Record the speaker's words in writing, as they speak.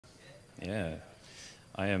Yeah,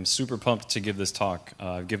 I am super pumped to give this talk.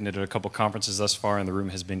 I've given it at a couple conferences thus far, and the room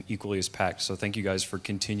has been equally as packed. So thank you guys for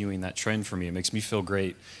continuing that trend for me. It makes me feel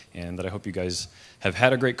great, and that I hope you guys have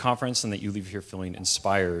had a great conference and that you leave here feeling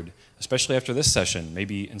inspired, especially after this session,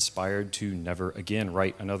 maybe inspired to never again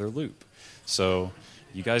write another loop. So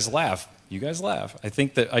you guys laugh. You guys laugh. I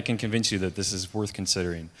think that I can convince you that this is worth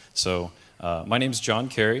considering. So my name's John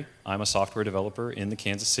Carey. I'm a software developer in the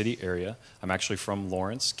Kansas City area. I'm actually from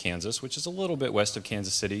Lawrence, Kansas, which is a little bit west of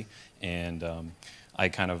Kansas City, and I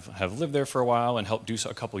kind of have lived there for a while and helped do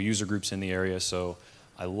a couple user groups in the area, so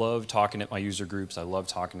I love talking at my user groups. I love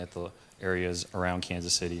talking at the areas around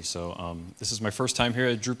Kansas City. So this is my first time here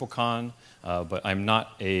at DrupalCon, but I'm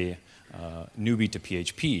not a newbie to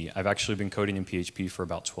PHP. I've actually been coding in PHP for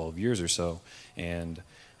about 12 years or so, and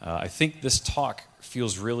I think this talk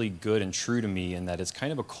feels really good and true to me in that it's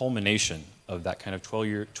kind of a culmination of that kind of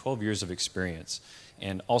 12 years of experience,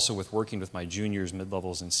 and also with working with my juniors,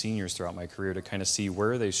 mid-levels, and seniors throughout my career to kind of see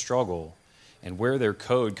where they struggle and where their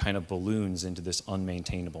code kind of balloons into this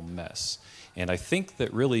unmaintainable mess. And I think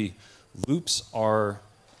that really loops are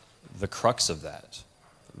the crux of that.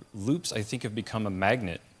 Loops, I think, have become a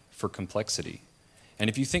magnet for complexity. And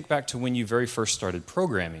if you think back to when you very first started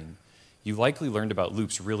programming, you likely learned about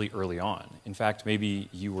loops really early on. In fact, maybe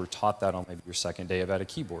you were taught that on maybe your second day at a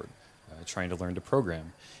keyboard, trying to learn to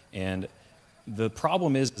program. And the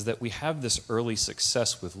problem is that we have this early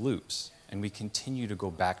success with loops, and we continue to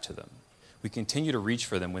go back to them. We continue to reach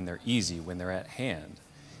for them when they're easy, when they're at hand.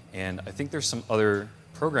 And I think there's some other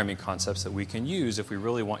programming concepts that we can use if we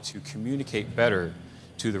really want to communicate better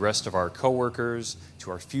to the rest of our coworkers,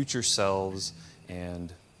 to our future selves,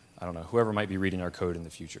 and I don't know, whoever might be reading our code in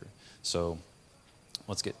the future. So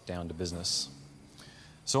let's get down to business.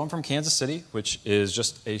 So I'm from Kansas City, which is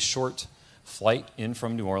just a short flight in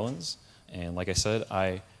from New Orleans. And like I said,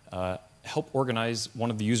 I help organize one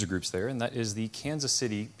of the user groups there, and that is the Kansas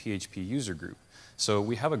City PHP user group. So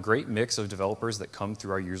we have a great mix of developers that come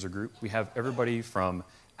through our user group. We have everybody from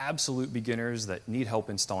absolute beginners that need help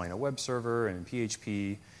installing a web server and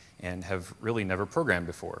PHP and have really never programmed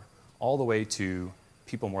before, all the way to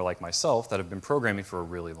people more like myself that have been programming for a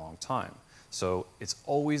really long time. So it's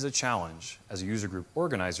always a challenge as a user group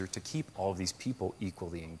organizer to keep all of these people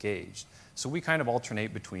equally engaged. So we kind of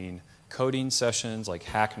alternate between coding sessions like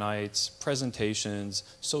hack nights, presentations,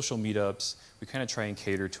 social meetups. We kind of try and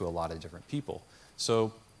cater to a lot of different people.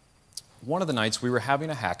 So one of the nights we were having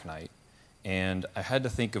a hack night, and I had to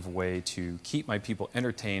think of a way to keep my people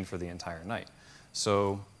entertained for the entire night.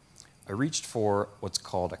 So I reached for what's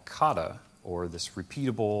called a kata, or this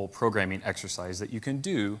repeatable programming exercise that you can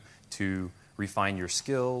do to refine your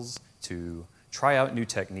skills, to try out new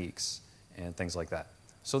techniques, and things like that.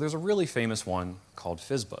 So there's a really famous one called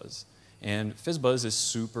FizzBuzz. And FizzBuzz is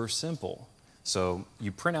super simple. So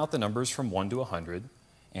you print out the numbers from 1 to 100,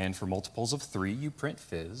 and for multiples of 3, you print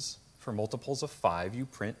fizz. For multiples of 5, you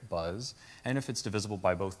print buzz. And if it's divisible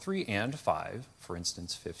by both 3 and 5, for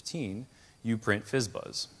instance 15, you print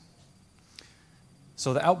FizzBuzz.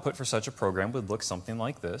 So the output for such a program would look something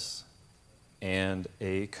like this, and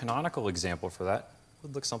a canonical example for that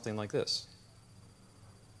would look something like this.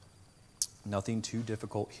 Nothing too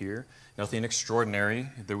difficult here, nothing extraordinary.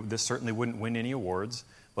 This certainly wouldn't win any awards,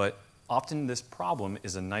 but often this problem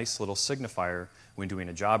is a nice little signifier when doing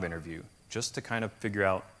a job interview, just to kind of figure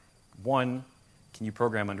out, one, can you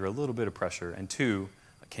program under a little bit of pressure, and two,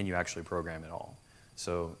 can you actually program at all?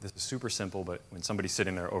 So this is super simple, but when somebody's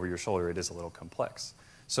sitting there over your shoulder, it is a little complex.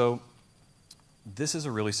 So this is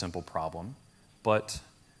a really simple problem, but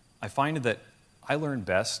I find that I learn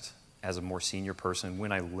best as a more senior person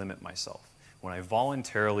when I limit myself, when I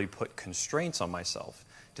voluntarily put constraints on myself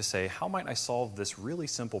to say, how might I solve this really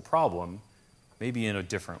simple problem, maybe in a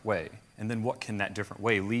different way? And then what can that different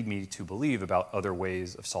way lead me to believe about other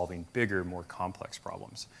ways of solving bigger, more complex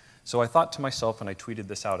problems? So I thought to myself, and I tweeted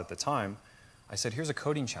this out at the time, I said, here's a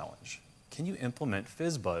coding challenge. Can you implement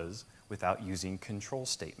FizzBuzz without using control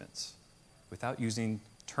statements, without using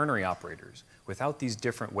ternary operators, without these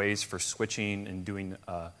different ways for switching and doing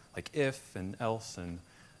like if and else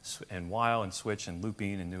and while and switch and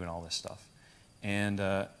looping and doing all this stuff? And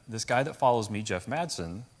this guy that follows me, Jeff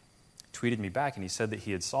Madsen, tweeted me back, and he said that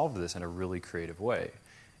he had solved this in a really creative way.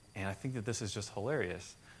 And I think that this is just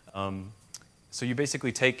hilarious. So you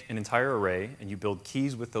basically take an entire array and you build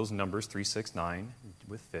keys with those numbers, 3, 6, 9,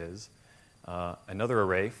 with fizz. Another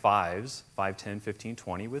array, 5s, 5, 10, 15,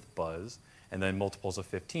 20 with buzz, and then multiples of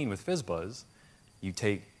 15 with FizzBuzz. You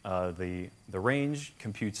take the range,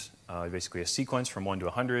 computes basically a sequence from 1 to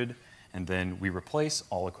 100, and then we replace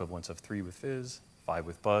all equivalents of 3 with fizz, 5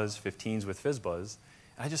 with buzz, 15s with FizzBuzz,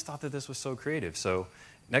 And I just thought that this was so creative. So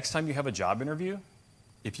next time you have a job interview,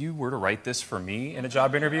 if you were to write this for me in a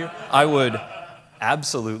job interview, I would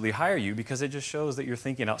absolutely hire you because it just shows that you're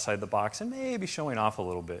thinking outside the box and maybe showing off a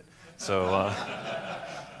little bit. So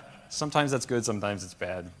sometimes that's good, sometimes it's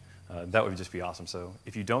bad. That would just be awesome. So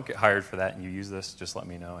if you don't get hired for that and you use this, just let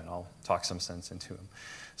me know and I'll talk some sense into them.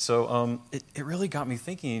 So it really got me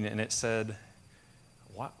thinking, and it said,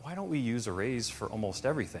 why don't we use arrays for almost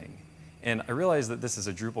everything? And I realized that this is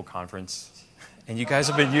a Drupal conference, and you guys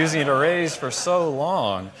have been using arrays for so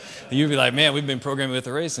long. And you'd be like, man, we've been programming with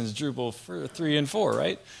arrays since Drupal 3 and 4,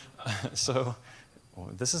 right? So well,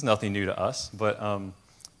 this is nothing new to us, but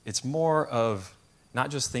it's more of not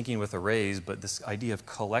just thinking with arrays, but this idea of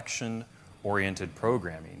collection-oriented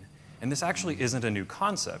programming. And this actually isn't a new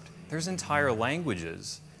concept. There's entire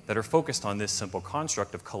languages that are focused on this simple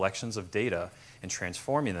construct of collections of data and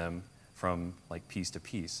transforming them from like piece to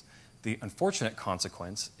piece. The unfortunate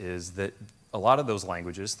consequence is that a lot of those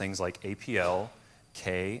languages, things like APL,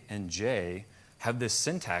 K, and J, have this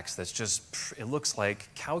syntax that's just, it looks like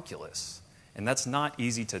calculus. And that's not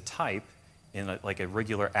easy to type in like a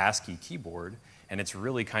regular ASCII keyboard, and it's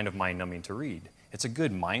really kind of mind-numbing to read. It's a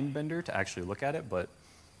good mind bender to actually look at it, but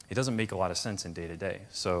it doesn't make a lot of sense in day-to-day.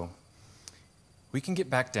 So we can get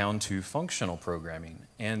back down to functional programming,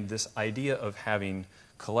 and this idea of having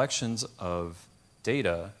collections of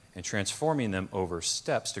data and transforming them over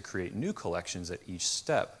steps to create new collections at each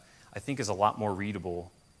step, I think is a lot more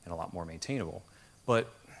readable and a lot more maintainable.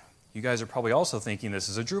 But you guys are probably also thinking this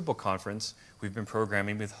is a Drupal conference. We've been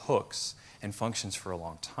programming with hooks and functions for a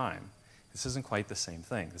long time. This isn't quite the same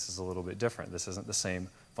thing. This is a little bit different. This isn't the same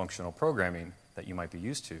functional programming that you might be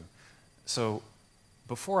used to. So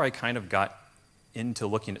before I kind of got into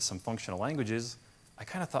looking at some functional languages, I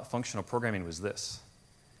kind of thought functional programming was this.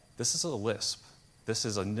 This is a Lisp. This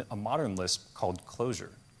is a modern Lisp called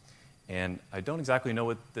Clojure. And I don't exactly know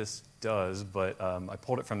what this does, but I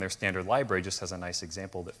pulled it from their standard library just as a nice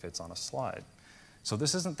example that fits on a slide. So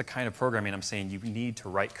this isn't the kind of programming I'm saying you need to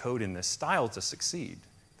write code in this style to succeed.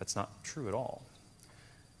 That's not true at all.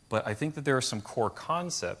 But I think that there are some core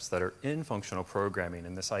concepts that are in functional programming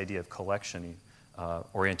and this idea of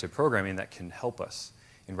collection-oriented programming that can help us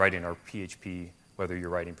in writing our PHP, whether you're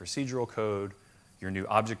writing procedural code, your new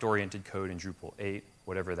object-oriented code in Drupal 8,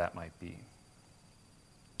 whatever that might be.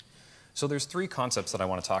 So there's three concepts that I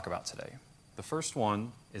want to talk about today. The first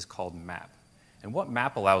one is called map. And what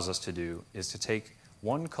map allows us to do is to take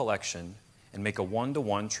one collection and make a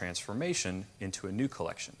one-to-one transformation into a new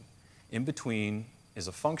collection. In between is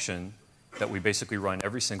a function that we basically run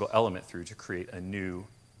every single element through to create a new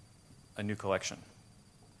collection.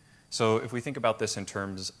 So if we think about this in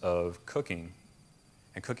terms of cooking,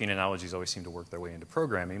 and cooking analogies always seem to work their way into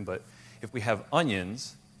programming, but if we have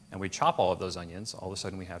onions and we chop all of those onions, all of a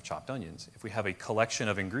sudden we have chopped onions. If we have a collection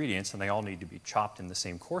of ingredients and they all need to be chopped in the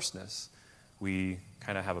same coarseness, we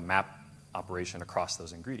kind of have a map operation across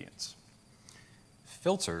those ingredients.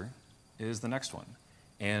 Filter is the next one.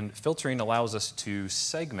 And filtering allows us to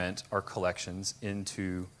segment our collections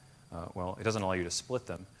into, well, it doesn't allow you to split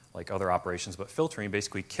them like other operations, but filtering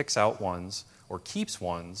basically kicks out ones or keeps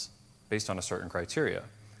ones based on a certain criteria.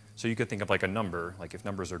 So you could think of like a number, like if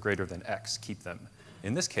numbers are greater than X, keep them.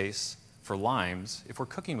 In this case, for limes, if we're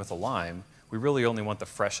cooking with a lime, we really only want the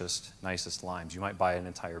freshest, nicest limes. You might buy an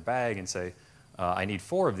entire bag and say, I need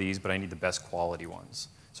 4 of these, but I need the best quality ones.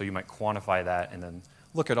 So you might quantify that and then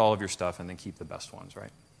look at all of your stuff and then keep the best ones, right?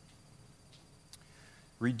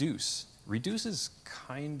 Reduce. Reduce is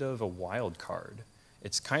kind of a wild card.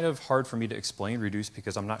 It's kind of hard for me to explain reduce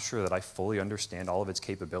because I'm not sure that I fully understand all of its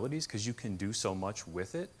capabilities because you can do so much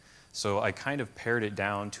with it. So I kind of pared it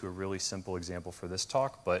down to a really simple example for this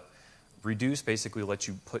talk, but reduce basically lets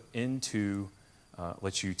you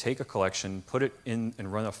take a collection, put it in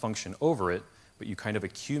and run a function over it, but you kind of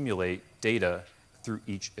accumulate data through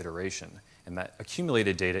each iteration. And that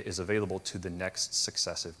accumulated data is available to the next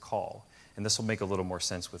successive call. And this will make a little more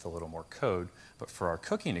sense with a little more code. But for our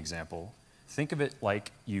cooking example, think of it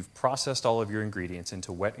like you've processed all of your ingredients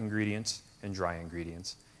into wet ingredients and dry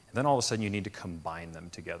ingredients. And then all of a sudden you need to combine them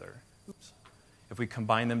together. Oops. If we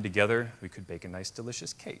combine them together, we could bake a nice,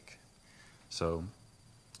 delicious cake. So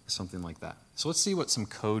something like that. So let's see what some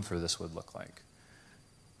code for this would look like.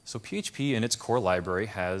 So PHP in its core library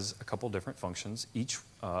has a couple different functions, each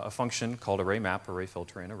a function called array map, array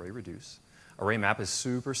filter, and array reduce. Array map is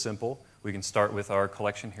super simple. We can start with our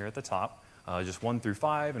collection here at the top, just 1 through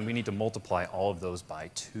 5, and we need to multiply all of those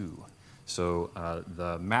by 2. So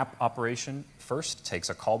the map operation first takes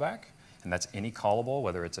a callback, and that's any callable,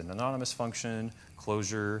 whether it's an anonymous function,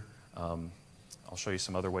 closure, I'll show you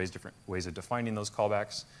some other ways, different ways of defining those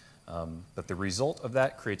callbacks. But the result of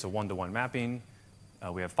that creates a one-to-one mapping.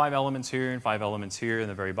 We have 5 elements here and 5 elements here in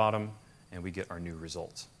the very bottom, and we get our new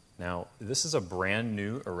result. Now, this is a brand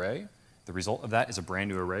new array. The result of that is a brand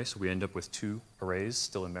new array, so we end up with 2 arrays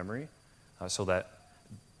still in memory. So that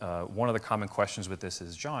one of the common questions with this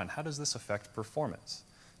is, John, how does this affect performance?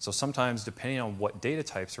 So sometimes, depending on what data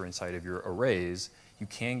types are inside of your arrays, you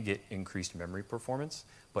can get increased memory performance,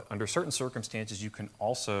 but under certain circumstances, you can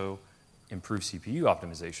also improve CPU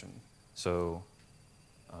optimization. So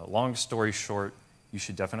long story short, you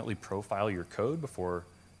should definitely profile your code before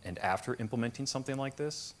and after implementing something like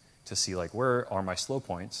this to see like where are my slow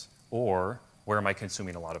points or where am I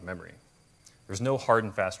consuming a lot of memory. There's no hard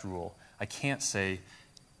and fast rule. I can't say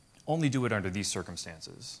only do it under these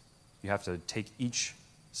circumstances. You have to take each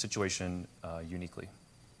situation uniquely.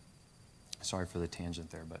 Sorry for the tangent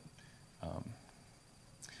there, but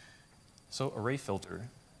so array filter.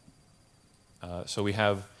 So we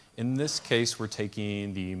have, in this case, we're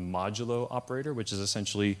taking the modulo operator, which is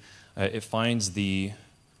essentially, it finds the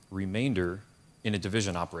remainder in a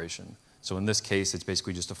division operation. So in this case, it's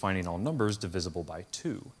basically just defining all numbers divisible by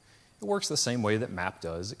 2. It works the same way that map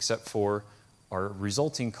does, except for our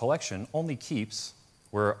resulting collection only keeps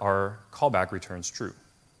where our callback returns true.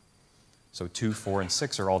 So 2, 4, and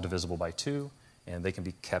 6 are all divisible by 2, and they can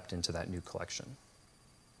be kept into that new collection.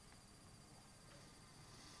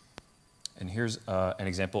 And here's an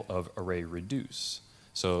example of array reduce.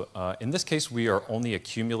 So in this case, we are only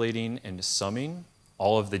accumulating and summing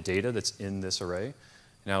all of the data that's in this array.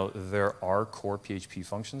 Now, there are core PHP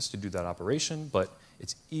functions to do that operation, but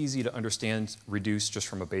it's easy to understand reduce just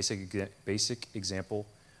from a basic example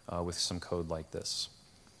with some code like this.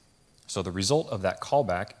 So the result of that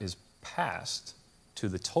callback is passed to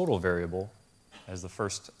the total variable as the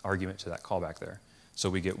first argument to that callback there. So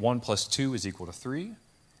we get 1 plus 2 is equal to 3,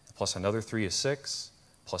 plus another 3 is 6,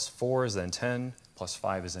 plus 4 is then 10, plus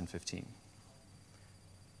 5 is then 15.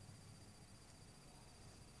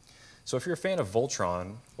 So if you're a fan of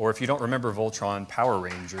Voltron, or if you don't remember Voltron Power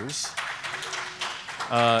Rangers,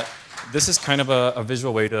 this is kind of a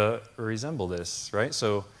visual way to resemble this, right?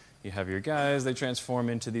 So you have your guys, they transform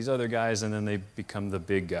into these other guys, and then they become the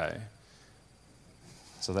big guy.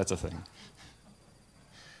 So that's a thing.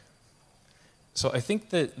 So I think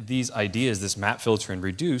that these ideas, this map, filter, and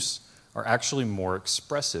reduce, are actually more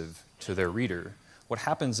expressive to their reader. What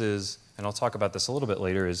happens is, and I'll talk about this a little bit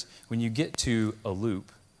later, is when you get to a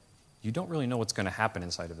loop, you don't really know what's going to happen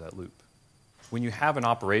inside of that loop. When you have an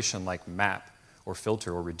operation like map or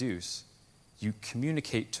filter or reduce, you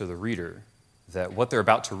communicate to the reader that what they're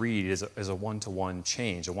about to read is a one-to-one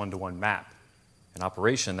change, a one-to-one map, an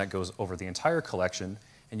operation that goes over the entire collection,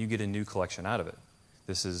 and you get a new collection out of it.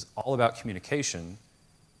 This is all about communication,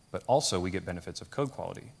 but also we get benefits of code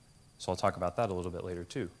quality. So I'll talk about that a little bit later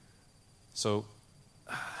too. So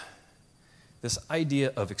this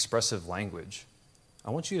idea of expressive language, I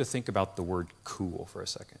want you to think about the word cool for a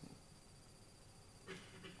second.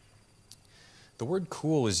 The word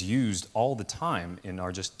cool is used all the time in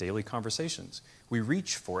our just daily conversations. We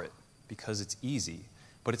reach for it because it's easy,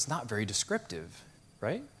 but it's not very descriptive,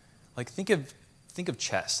 right? Like think of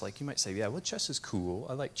chess. Like you might say, yeah, well, chess is cool.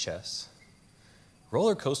 I like chess.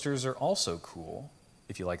 Roller coasters are also cool,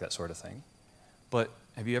 if you like that sort of thing. But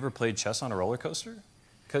have you ever played chess on a roller coaster?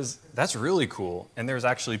 Because that's really cool. And there's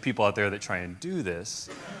actually people out there that try and do this,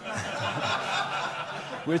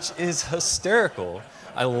 which is hysterical.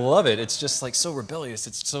 I love it. It's just like so rebellious.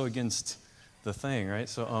 It's so against the thing, right?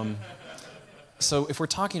 So if we're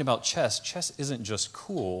talking about chess isn't just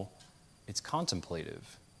cool, it's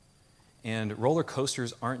contemplative. And roller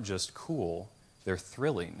coasters aren't just cool, they're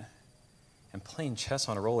thrilling. And playing chess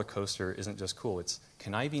on a roller coaster isn't just cool, it's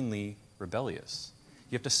connivingly rebellious.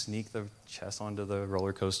 You have to sneak the chess onto the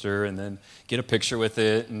roller coaster and then get a picture with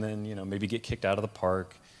it and then, maybe get kicked out of the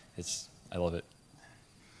park. I love it.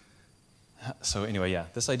 So anyway, yeah,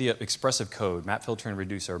 this idea of expressive code, map, filter, and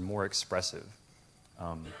reduce are more expressive.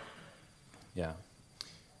 Yeah.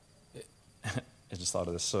 I just thought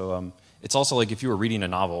of this. So it's also like if you were reading a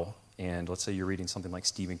novel, and let's say you're reading something like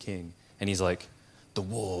Stephen King, and he's like, the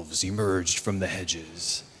wolves emerged from the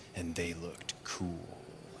hedges, and they looked cool.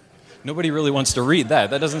 Nobody really wants to read that.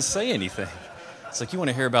 That doesn't say anything. It's like you want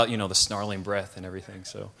to hear about, the snarling breath and everything,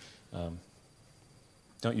 so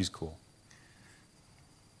don't use cool.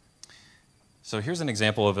 So here's an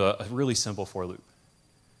example of a really simple for loop.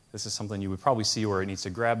 This is something you would probably see where it needs to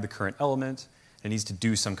grab the current element, it needs to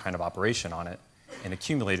do some kind of operation on it, and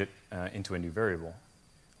accumulate it into a new variable.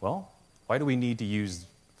 Well, why do we need to use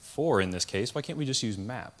for in this case? Why can't we just use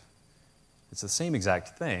map? It's the same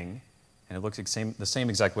exact thing, And it looks the same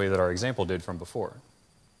exact way that our example did from before.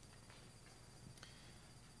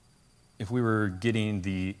 If we were getting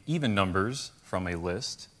the even numbers from a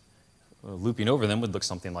list, looping over them would look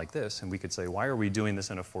something like this. And we could say, why are we doing this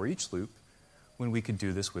in a for each loop when we could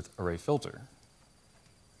do this with array filter?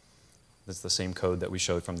 That's the same code that we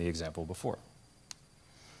showed from the example before.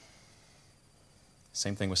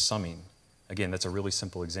 Same thing with summing. Again, that's a really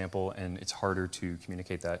simple example, and it's harder to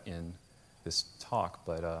communicate that in this talk,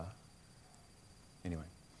 but anyway.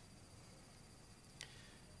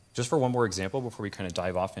 Just for one more example before we kind of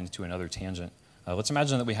dive off into another tangent, let's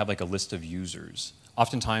imagine that we have like a list of users.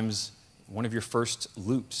 Oftentimes, one of your first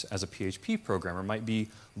loops as a PHP programmer might be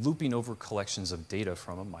looping over collections of data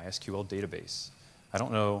from a MySQL database. I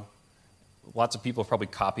don't know, lots of people have probably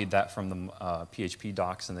copied that from the PHP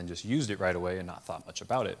docs and then just used it right away and not thought much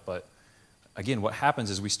about it. But again, what happens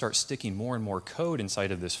is we start sticking more and more code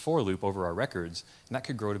inside of this for loop over our records, and that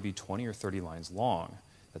could grow to be 20 or 30 lines long.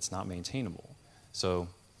 That's not maintainable. So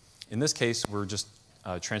in this case, we're just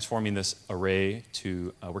transforming this array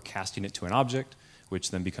to, we're casting it to an object,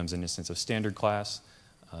 which then becomes an instance of standard class.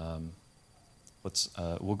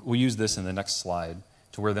 We'll use this in the next slide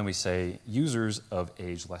to where then we say users of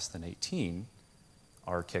age less than 18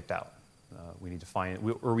 are kicked out. We need to find,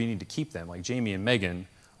 or we need to keep them. Like Jamie and Megan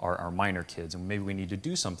are our minor kids, and maybe we need to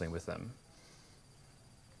do something with them.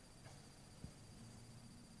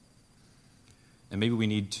 And maybe we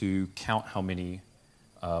need to count how many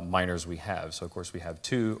minors we have. So of course we have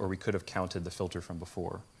 2, or we could have counted the filter from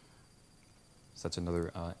before. So that's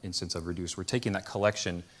another instance of reduce. We're taking that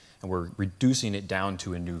collection and we're reducing it down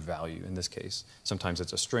to a new value in this case. Sometimes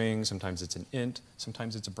it's a string, sometimes it's an int,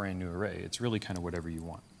 sometimes it's a brand new array. It's really kind of whatever you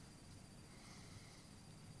want.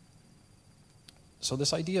 So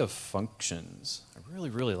this idea of functions, I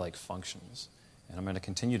really, really like functions. And I'm going to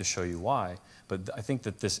continue to show you why. But I think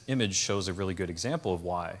that this image shows a really good example of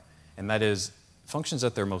why. And that is, functions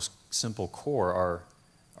at their most simple core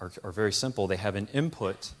are very simple. They have an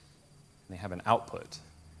input and they have an output.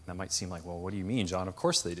 That might seem like, well, what do you mean, John? Of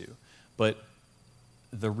course they do. But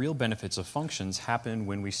the real benefits of functions happen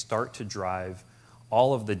when we start to drive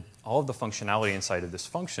all of the functionality inside of this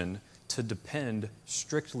function to depend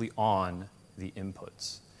strictly on the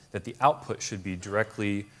inputs. That the output should be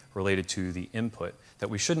directly related to the input. That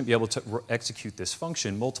we shouldn't be able to execute this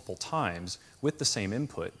function multiple times with the same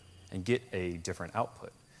input and get a different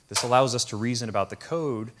output. This allows us to reason about the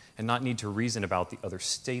code and not need to reason about the other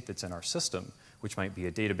state that's in our system, which might be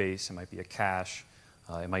a database, it might be a cache,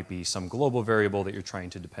 it might be some global variable that you're trying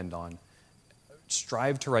to depend on.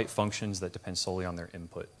 Strive to write functions that depend solely on their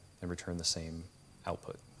input and return the same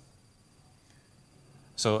output.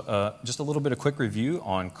 So just a little bit of quick review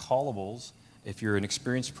on callables. If you're an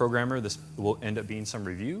experienced programmer, this will end up being some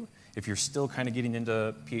review. If you're still kind of getting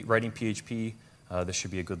into writing PHP, this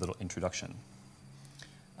should be a good little introduction.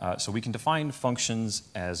 So we can define functions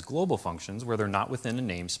as global functions where they're not within a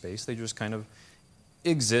namespace. They just kind of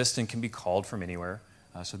exist and can be called from anywhere.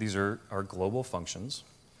 So these are our global functions.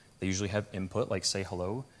 They usually have input, like say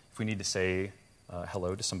hello. If we need to say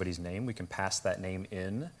hello to somebody's name, we can pass that name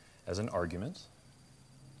in as an argument.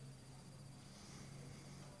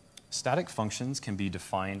 Static functions can be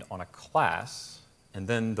defined on a class, and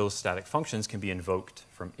then those static functions can be invoked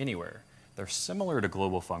from anywhere. They're similar to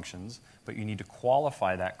global functions, but you need to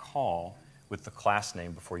qualify that call with the class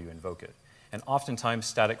name before you invoke it. And oftentimes,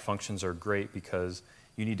 static functions are great because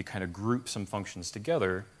you need to kind of group some functions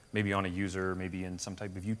together, maybe on a user, maybe in some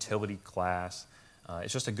type of utility class.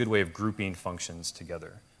 It's just a good way of grouping functions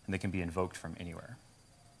together, and they can be invoked from anywhere.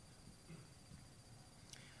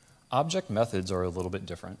 Object methods are a little bit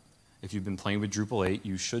different. If you've been playing with Drupal 8,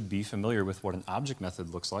 you should be familiar with what an object method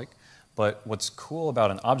looks like. But what's cool about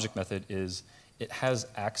an object method is it has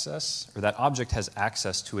access, or that object has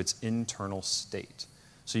access to its internal state.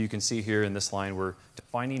 So you can see here in this line, we're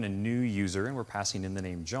defining a new user and we're passing in the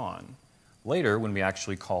name John. Later, when we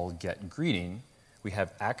actually call getGreeting, we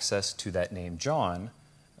have access to that name John,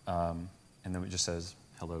 and then it just says,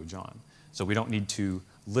 hello, John. So we don't need to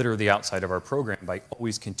litter the outside of our program by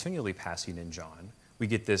always continually passing in John. We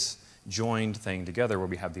get this joined thing together where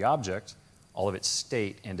we have the object, all of its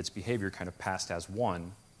state and its behavior kind of passed as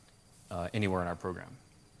one anywhere in our program.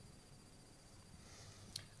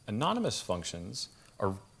 Anonymous functions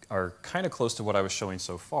are kind of close to what I was showing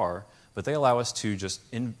so far, but they allow us to just,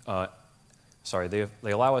 they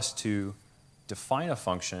allow us to define a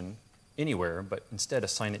function anywhere, but instead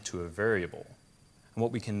assign it to a variable. And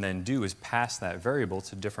what we can then do is pass that variable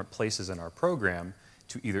to different places in our program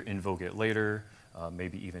to either invoke it later,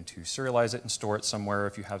 maybe even to serialize it and store it somewhere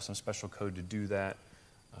if you have some special code to do that.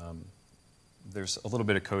 there's a little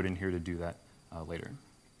bit of code in here to do that later.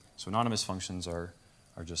 So anonymous functions are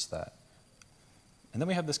just that. And then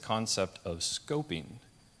we have this concept of scoping.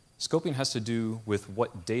 Scoping has to do with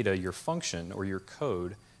what data your function or your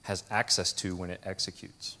code has access to when it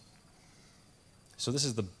executes. So this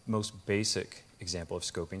is the most basic example of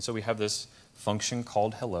scoping. So we have this function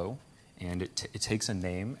called hello, and it takes a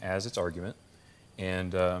name as its argument.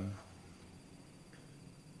 And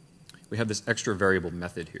we have this extra variable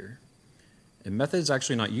method here. And method is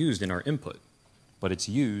actually not used in our input, but it's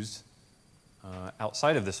used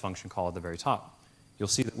outside of this function call at the very top. You'll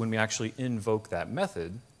see that when we actually invoke that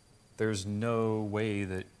method, there's no way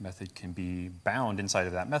that method can be bound inside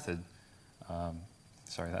of that method.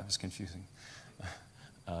 Sorry, that was confusing.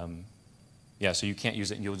 Yeah, so you can't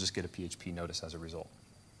use it, and you'll just get a PHP notice as a result.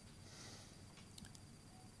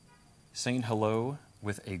 Saying hello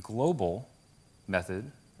with a global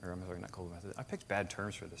method, or I'm sorry, not global method. I picked bad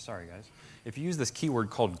terms for this, sorry guys. If you use this keyword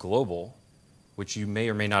called global, which you may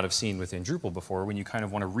or may not have seen within Drupal before, when you kind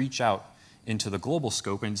of want to reach out into the global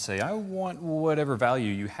scope and say, I want whatever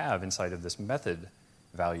value you have inside of this method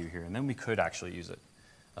value here, and then we could actually use it.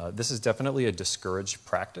 This is definitely a discouraged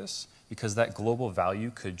practice because that global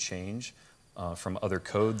value could change from other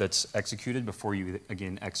code that's executed before you,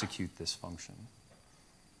 again, execute this function.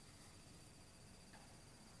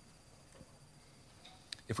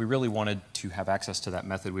 If we really wanted to have access to that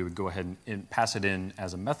method, we would go ahead and pass it in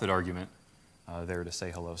as a method argument there to say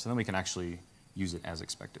hello. So then we can actually use it as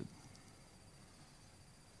expected.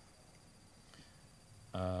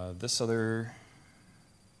 This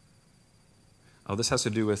has to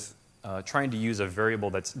do with trying to use a variable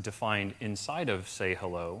that's defined inside of say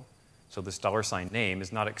hello. So this $name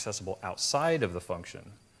is not accessible outside of the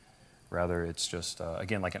function. Rather, it's just,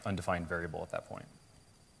 again, like an undefined variable at that point.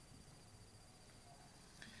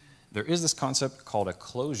 There is this concept called a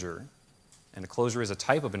closure, and a closure is a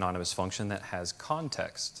type of anonymous function that has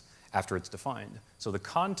context after it's defined. So the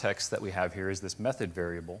context that we have here is this method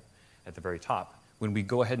variable at the very top. When we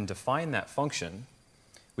go ahead and define that function,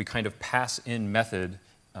 we kind of pass in method,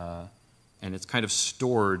 and it's kind of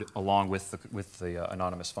stored along with the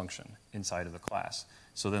anonymous function inside of the class.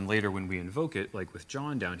 So then later when we invoke it, like with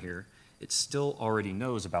John down here, it still already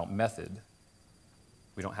knows about method.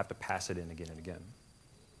 We don't have to pass it in again and again.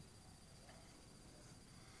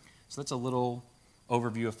 So that's a little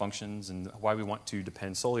overview of functions and why we want to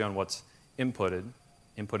depend solely on what's input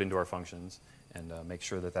into our functions, and make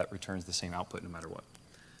sure that that returns the same output no matter what.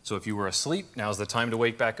 So if you were asleep, now's the time to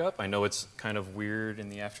wake back up. I know it's kind of weird in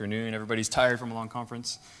the afternoon. Everybody's tired from a long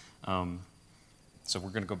conference. So we're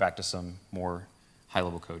going to go back to some more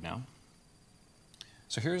high-level code now.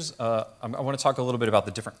 So here's, I want to talk a little bit about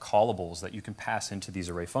the different callables that you can pass into these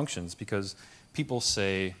array functions, because people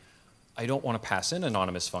say, I don't want to pass in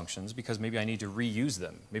anonymous functions because maybe I need to reuse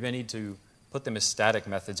them. Maybe I need to put them as static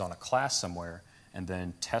methods on a class somewhere and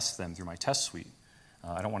then test them through my test suite.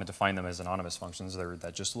 I don't want to define them as anonymous functions.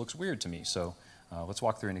 That just looks weird to me. So let's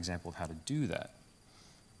walk through an example of how to do that.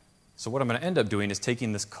 So what I'm going to end up doing is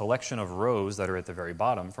taking this collection of rows that are at the very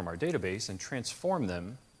bottom from our database and transform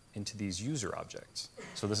them into these user objects.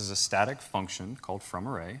 So this is a static function called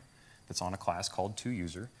fromArray that's on a class called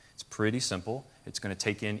toUser. It's pretty simple. It's going to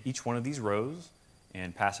take in each one of these rows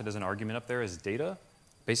and pass it as an argument up there as data,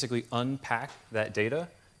 basically unpack that data,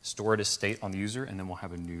 store it as state on the user, and then we'll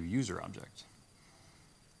have a new user object.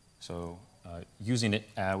 So using it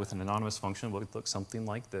with an anonymous function will look something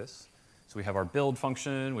like this. So we have our build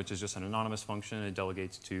function, which is just an anonymous function. It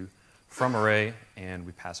delegates to fromArray, and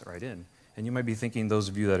we pass it right in. And you might be thinking, those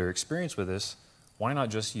of you that are experienced with this, why not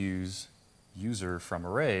just use user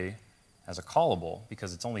fromArray as a callable,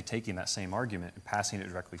 because it's only taking that same argument and passing it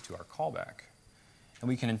directly to our callback. And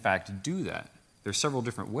we can, in fact, do that. There's several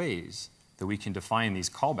different ways that we can define these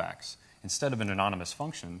callbacks. Instead of an anonymous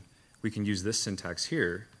function, we can use this syntax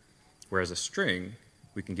here, where as a string,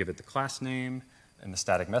 we can give it the class name and the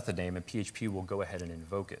static method name, and PHP will go ahead and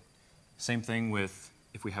invoke it. Same thing with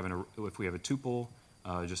if we have a tuple,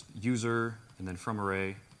 just user and then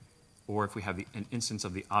fromArray, or if we have an instance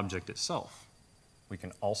of the object itself, we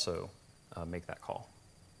can also make that call.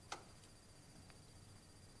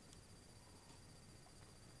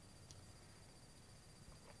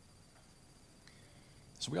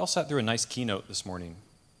 So we all sat through a nice keynote this morning,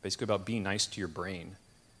 basically about being nice to your brain.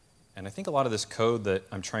 And I think a lot of this code that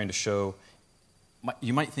I'm trying to show,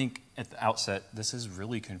 you might think at the outset, this is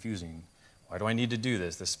really confusing. Why do I need to do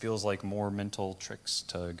this? This feels like more mental tricks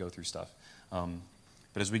to go through stuff.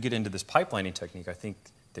 But as we get into this pipelining technique, I think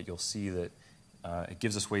that you'll see that it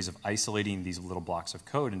gives us ways of isolating these little blocks of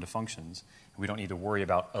code into functions. We don't need to worry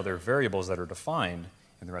about other variables that are defined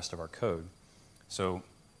in the rest of our code. So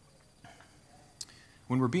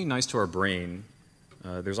when we're being nice to our brain,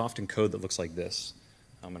 there's often code that looks like this.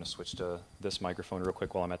 I'm going to switch to this microphone real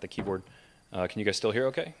quick while I'm at the keyboard. Can you guys still hear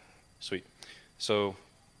okay? Sweet. So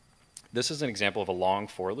this is an example of a long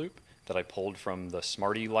for loop that I pulled from the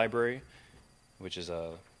Smarty library, which is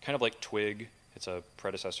a kind of like Twig. It's a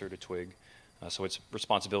predecessor to Twig. So its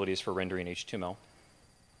responsibility is for rendering HTML.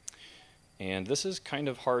 And this is kind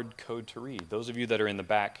of hard code to read. Those of you that are in the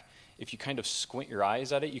back, if you kind of squint your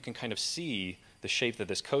eyes at it, you can kind of see the shape that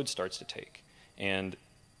this code starts to take. And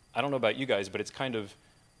I don't know about you guys, but it's kind of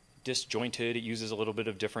disjointed. It uses a little bit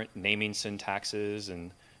of different naming syntaxes and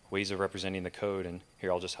ways of representing the code. And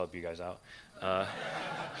here, I'll just help you guys out.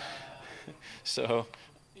 So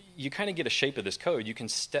you kind of get a shape of this code. You can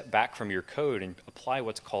step back from your code and apply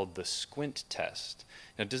what's called the squint test.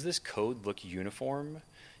 Now, does this code look uniform?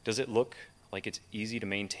 Does it look like it's easy to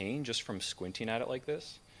maintain just from squinting at it like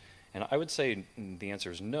this? And I would say the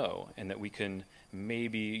answer is no, and that we can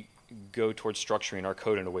maybe go towards structuring our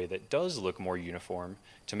code in a way that does look more uniform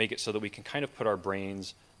to make it so that we can kind of put our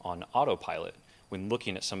brains on autopilot when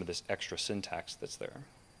looking at some of this extra syntax that's there.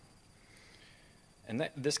 And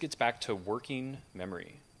this gets back to working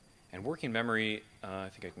memory. And working memory, I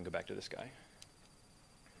think I can go back to this guy.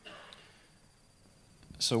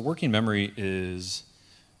 So working memory is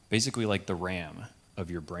basically like the RAM of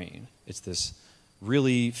your brain. It's this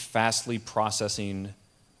really fastly processing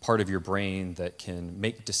part of your brain that can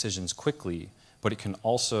make decisions quickly, but it can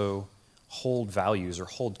also hold values or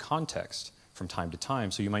hold context from time to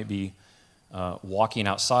time. So you might be walking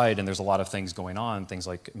outside and there's a lot of things going on, things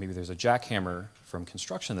like maybe there's a jackhammer from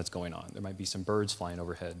construction that's going on. There might be some birds flying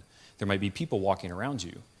overhead. There might be people walking around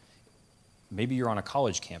you. Maybe you're on a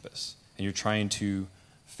college campus and you're trying to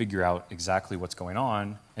figure out exactly what's going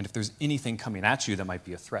on and if there's anything coming at you that might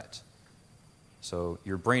be a threat. So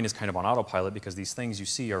your brain is kind of on autopilot because these things you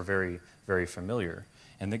see are very, very familiar.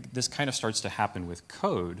 And this kind of starts to happen with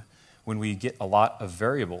code when we get a lot of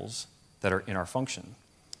variables that are in our function.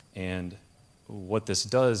 And what this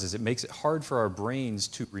does is it makes it hard for our brains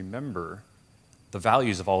to remember the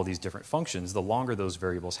values of all of these different functions the longer those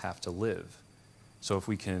variables have to live. So if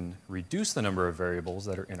we can reduce the number of variables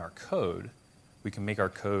that are in our code, we can make our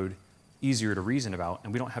code easier to reason about,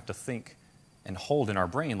 and we don't have to think and hold in our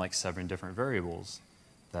brain like 7 different variables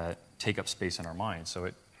that take up space in our mind. So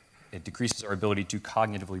it decreases our ability to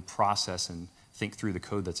cognitively process and think through the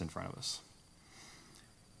code that's in front of us.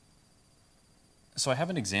 So I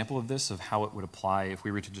have an example of this, of how it would apply if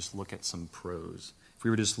we were to just look at some prose. If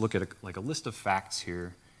we were to just look at a list of facts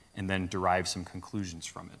here and then derive some conclusions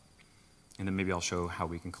from it. And then maybe I'll show how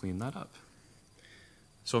we can clean that up.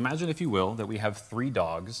 So imagine, if you will, that we have 3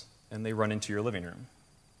 dogs and they run into your living room.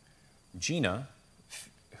 Gina,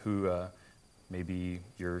 who may be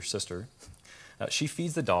your sister, she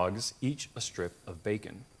feeds the dogs each a strip of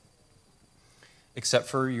bacon. Except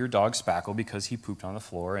for your dog Spackle, because he pooped on the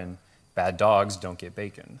floor and bad dogs don't get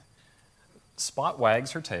bacon. Spot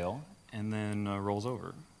wags her tail and then rolls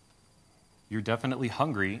over. You're definitely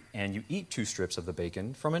hungry and you eat 2 strips of the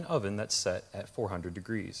bacon from an oven that's set at 400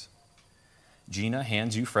 degrees. Gina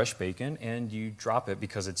hands you fresh bacon and you drop it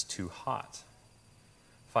because it's too hot.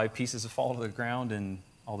 5 pieces fall to the ground and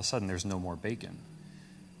all of a sudden there's no more bacon.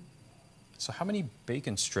 So how many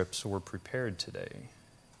bacon strips were prepared today?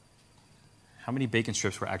 How many bacon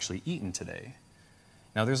strips were actually eaten today?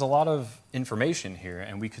 Now there's a lot of information here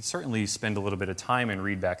and we could certainly spend a little bit of time and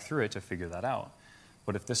read back through it to figure that out.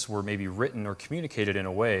 But if this were maybe written or communicated in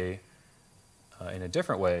a way, in a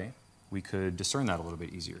different way, we could discern that a little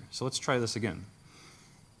bit easier. So let's try this again.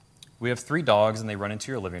 We have 3 dogs and they run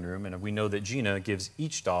into your living room, and we know that Gina gives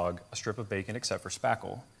each dog a strip of bacon except for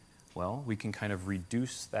Spackle. Well, we can kind of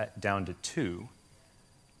reduce that down to 2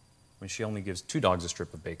 when she only gives 2 dogs a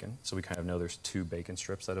strip of bacon. So we kind of know there's 2 bacon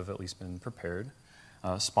strips that have at least been prepared.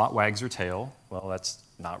 Spot wags her tail. Well, that's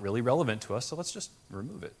not really relevant to us, so let's just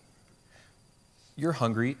remove it. You're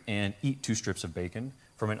hungry and eat 2 strips of bacon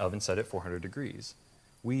from an oven set at 400 degrees.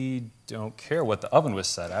 We don't care what the oven was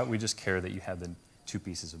set at. We just care that you had the 2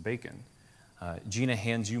 pieces of bacon. Gina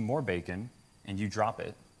hands you more bacon and you drop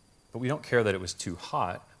it, but we don't care that it was too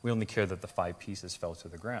hot. We only care that the 5 pieces fell to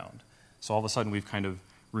the ground. So all of a sudden we've kind of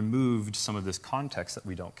removed some of this context that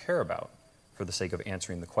we don't care about for the sake of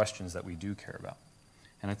answering the questions that we do care about.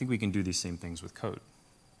 And I think we can do these same things with code.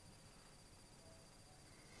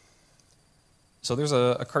 So there's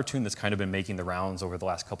a cartoon that's kind of been making the rounds over the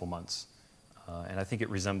last couple months, and I think it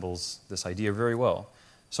resembles this idea very well.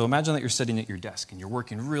 So imagine that you're sitting at your desk and you're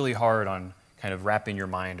working really hard on kind of wrapping your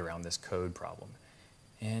mind around this code problem.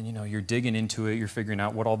 and you're digging into it, you're figuring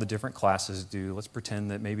out what all the different classes do. Let's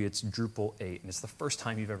pretend that maybe it's Drupal 8, and it's the first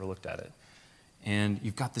time you've ever looked at it. And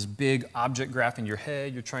you've got this big object graph in your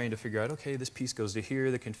head. You're trying to figure out, okay, this piece goes to here.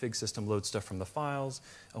 The config system loads stuff from the files.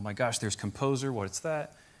 Oh my gosh, there's Composer. What's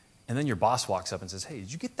that? And then your boss walks up and says, hey,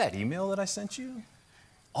 did you get that email that I sent you?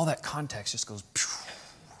 All that context just goes, phew,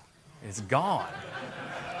 it's gone.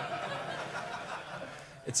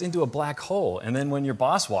 It's into a black hole. And then when your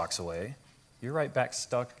boss walks away, you're right back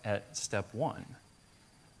stuck at step 1.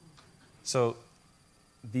 So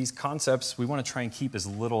these concepts, we want to try and keep as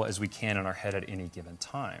little as we can in our head at any given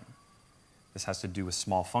time. This has to do with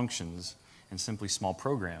small functions and simply small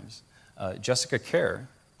programs. Jessica Kerr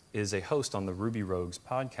is a host on the Ruby Rogues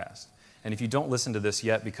podcast. And if you don't listen to this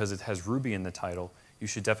yet because it has Ruby in the title, you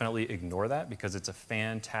should definitely ignore that because it's a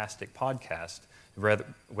fantastic podcast,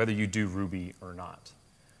 whether you do Ruby or not.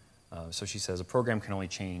 So she says a program can only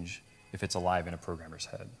change if it's alive in a programmer's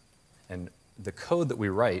head. And the code that we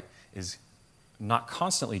write is not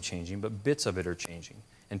constantly changing, but bits of it are changing.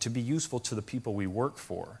 And to be useful to the people we work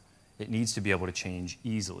for, it needs to be able to change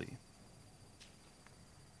easily.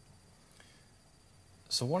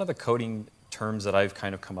 So one of the coding terms that I've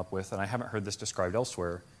kind of come up with, and I haven't heard this described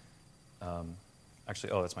elsewhere, actually,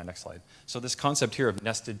 that's my next slide. So this concept here of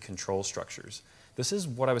nested control structures. This is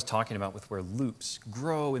what I was talking about with where loops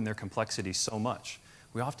grow in their complexity so much.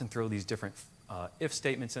 We often throw these different if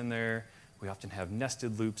statements in there. We often have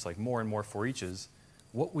nested loops, like more and more foreaches.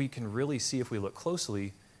 What we can really see if we look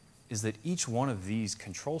closely is that each one of these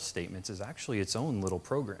control statements is actually its own little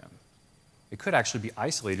program. It could actually be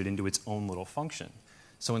isolated into its own little function.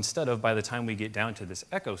 So instead of, by the time we get down to this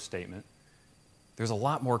echo statement, there's a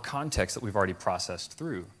lot more context that we've already processed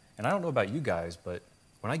through. And I don't know about you guys, but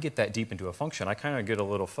when I get that deep into a function, I kind of get a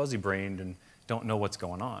little fuzzy-brained and don't know what's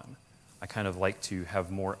going on. I kind of like to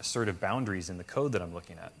have more assertive boundaries in the code that I'm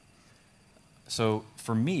looking at. So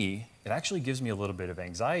for me, it actually gives me a little bit of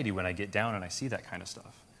anxiety when I get down and I see that kind of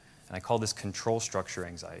stuff. And I call this control structure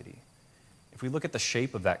anxiety. If we look at the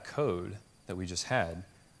shape of that code that we just had,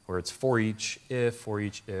 where it's for each, if,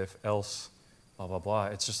 else, blah, blah, blah,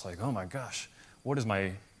 it's just like, oh my gosh, what is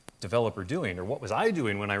my developer doing? Or what was I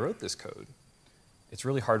doing when I wrote this code? It's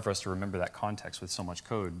really hard for us to remember that context with so much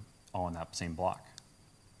code all in that same block.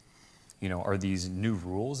 Are these new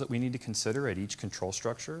rules that we need to consider at each control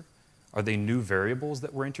structure? Are they new variables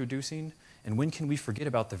that we're introducing? And when can we forget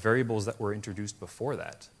about the variables that were introduced before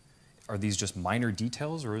that? Are these just minor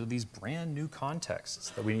details, or are these brand new contexts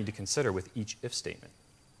that we need to consider with each if statement?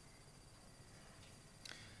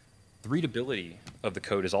 The readability of the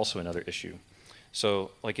code is also another issue.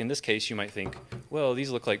 So, like in this case, you might think, well, these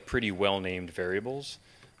look like pretty well-named variables.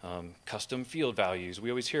 Custom field values. We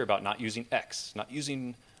always hear about not using X, not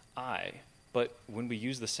using I. But when we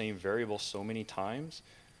use the same variable so many times,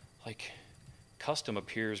 like custom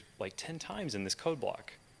appears like 10 times in this code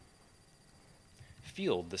block.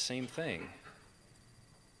 Field, the same thing.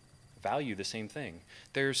 Value, the same thing.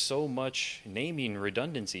 There's so much naming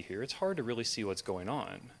redundancy here, it's hard to really see what's going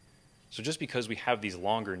on. So just because we have these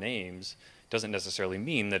longer names doesn't necessarily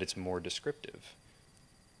mean that it's more descriptive.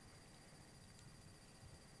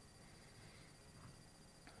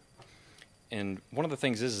 And one of the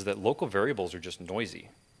things is that local variables are just noisy,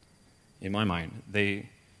 in my mind. They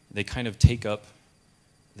kind of take up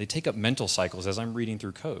mental cycles as I'm reading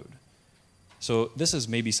through code. So this is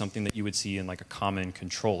maybe something that you would see in like a common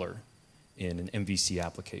controller in an MVC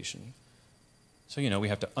application. So we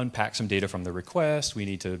have to unpack some data from the request. We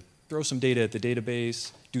need to throw some data at the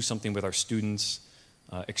database, do something with our students,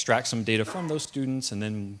 extract some data from those students, and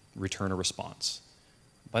then return a response.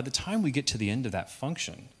 By the time we get to the end of that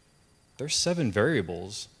function, there's 7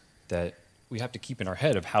 variables that we have to keep in our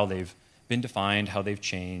head of how they've been defined, how they've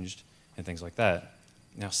changed, and things like that.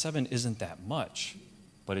 Now, 7 isn't that much,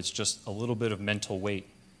 but it's just a little bit of mental weight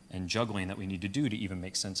and juggling that we need to do to even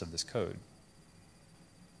make sense of this code.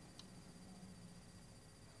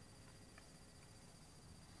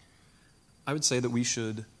 I would say that we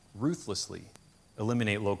should ruthlessly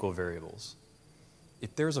eliminate local variables.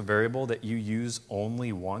 If there's a variable that you use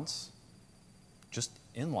only once, just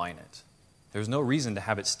inline it. There's no reason to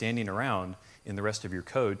have it standing around in the rest of your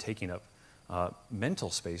code taking up mental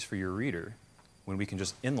space for your reader when we can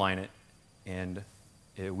just inline it and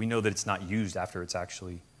we know that it's not used after it's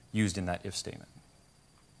actually used in that if statement.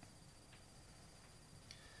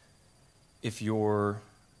 If your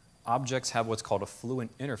objects have what's called a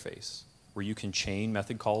fluent interface, where you can chain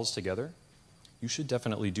method calls together, you should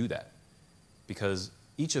definitely do that. Because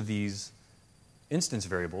each of these instance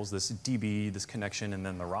variables, this DB, this connection, and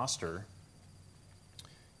then the roster,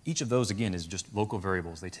 each of those, again, is just local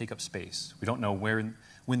variables. They take up space. We don't know when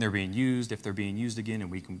they're being used, if they're being used again,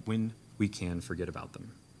 and when we can forget about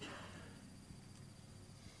them.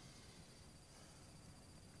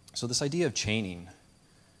 So this idea of chaining,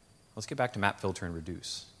 let's get back to map, filter, and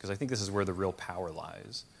reduce, because I think this is where the real power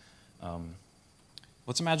lies.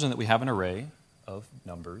 Let's imagine that we have an array of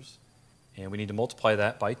numbers, and we need to multiply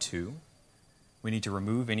that by 2. We need to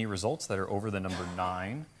remove any results that are over the number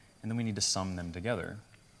 9, and then we need to sum them together.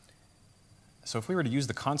 So if we were to use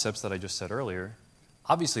the concepts that I just said earlier,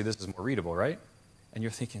 obviously this is more readable, right? And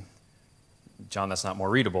you're thinking, John, that's not more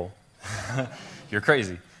readable. You're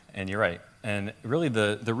crazy. And you're right. And really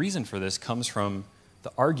the reason for this comes from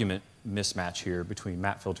the argument mismatch here between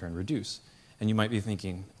map, filter, and reduce. And you might be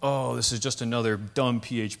thinking, oh, this is just another dumb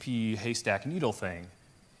PHP haystack needle thing.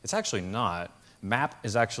 It's actually not. Map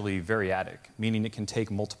is actually variadic, meaning it can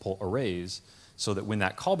take multiple arrays so that when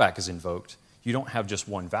that callback is invoked, you don't have just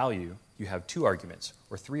one value. You have 2 arguments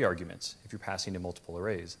or 3 arguments if you're passing to multiple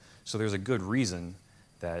arrays. So there's a good reason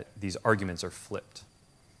that these arguments are flipped.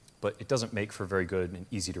 But it doesn't make for very good and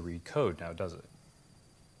easy to read code now, does it?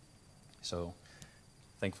 So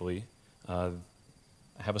thankfully, I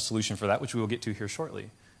have a solution for that, which we will get to here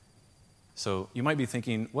shortly. So you might be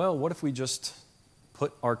thinking, well, what if we just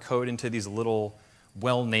put our code into these little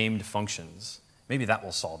well-named functions? Maybe that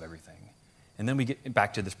will solve everything. And then we get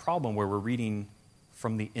back to this problem where we're reading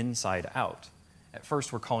from the inside out. At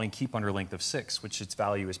first, we're calling keep under length of 6, which its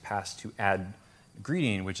value is passed to add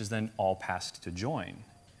greeting, which is then all passed to join.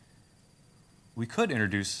 We could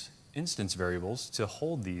introduce instance variables to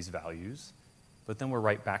hold these values, but then we're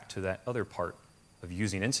right back to that other part of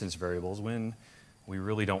using instance variables when we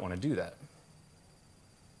really don't want to do that.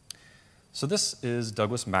 So this is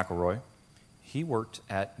Douglas McElroy. He worked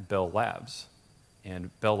at Bell Labs.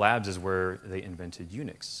 And Bell Labs is where they invented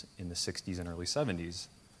Unix in the 60s and early 70s.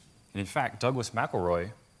 And in fact, Douglas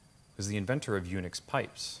McElroy was the inventor of Unix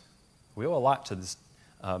pipes. We owe a lot to this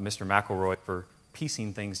Mr. McElroy for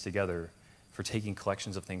piecing things together, for taking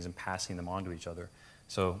collections of things and passing them on to each other.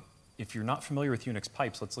 So if you're not familiar with Unix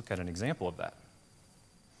pipes, let's look at an example of that.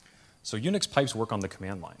 So Unix pipes work on the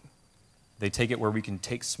command line. They take it where we can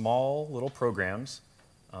take small little programs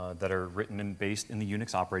that are written and based in the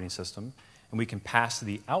Unix operating system, and we can pass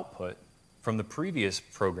the output from the previous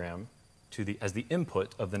program to as the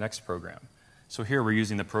input of the next program. So here we're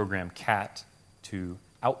using the program cat to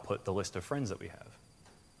output the list of friends that we have.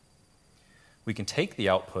 We can take the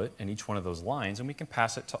output in each one of those lines and we can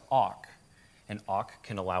pass it to awk. And awk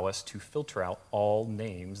can allow us to filter out all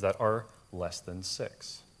names that are less than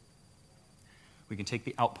 6. We can take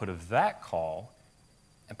the output of that call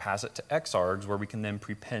and pass it to xargs, where we can then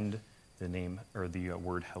prepend the name or the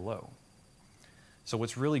word hello. So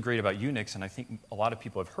what's really great about Unix, and I think a lot of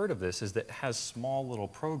people have heard of this, is that it has small little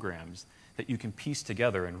programs that you can piece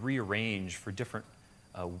together and rearrange for different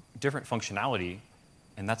functionality,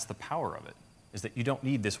 and that's the power of it, is that you don't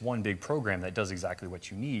need this one big program that does exactly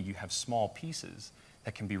what you need. You have small pieces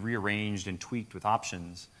that can be rearranged and tweaked with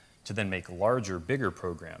options to then make larger, bigger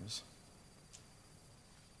programs.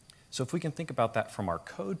 So if we can think about that from our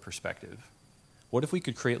code perspective, what if we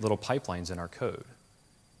could create little pipelines in our code?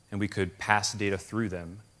 And we could pass data through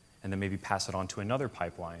them, and then maybe pass it on to another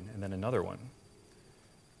pipeline, and then another one.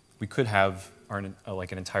 We could have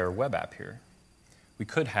like an entire web app here. We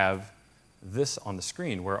could have this on the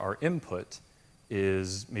screen where our input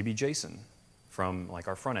is maybe JSON from like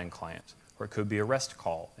our front-end client, or it could be a REST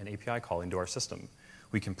call, an API call into our system.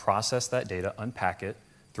 We can process that data, unpack it,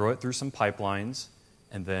 throw it through some pipelines,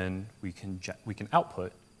 and then we can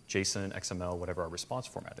output JSON, XML, whatever our response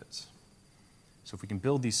format is. So if we can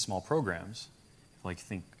build these small programs, like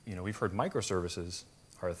we've heard microservices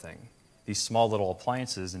are a thing. These small little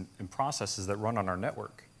appliances and processes that run on our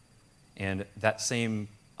network. And that same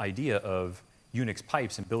idea of Unix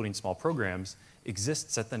pipes and building small programs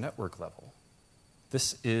exists at the network level.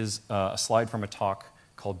 This is a slide from a talk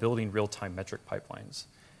called Building Real-Time Metric Pipelines.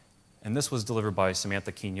 And this was delivered by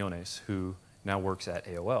Samantha Quinones, who now works at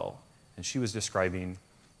AOL. And she was describing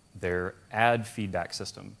their ad feedback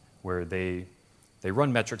system, where they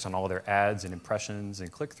run metrics on all of their ads and impressions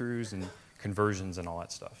and click-throughs and conversions and all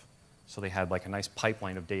that stuff. So they had like a nice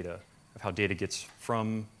pipeline of data, of how data gets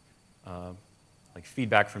from like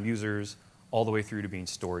feedback from users all the way through to being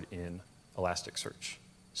stored in Elasticsearch.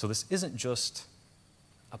 So this isn't just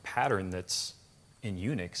a pattern that's in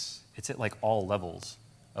Unix, it's at like all levels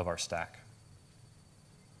of our stack.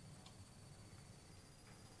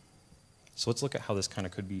 So let's look at how this kind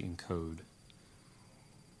of could be in code.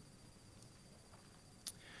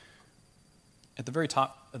 At the very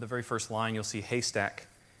top of the very first line, you'll see haystack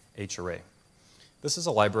H array. This is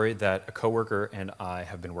a library that a coworker and I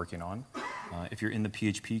have been working on. If you're in the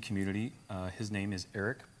PHP community, his name is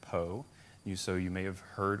Eric Poe. So you may have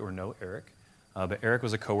heard or know Eric. But Eric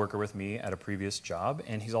was a coworker with me at a previous job,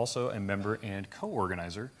 and he's also a member and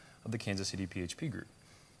co-organizer of the Kansas City PHP group.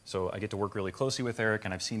 So I get to work really closely with Eric,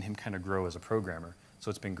 and I've seen him kind of grow as a programmer.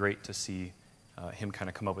 So it's been great to see him kind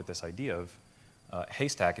of come up with this idea of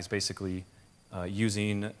haystack is basically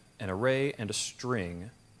using an array and a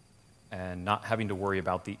string and not having to worry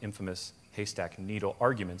about the infamous haystack needle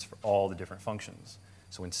arguments for all the different functions.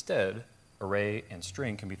 So instead, array and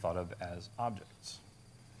string can be thought of as objects.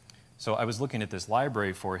 So I was looking at this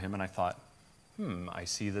library for him, and I thought, I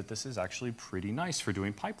see that this is actually pretty nice for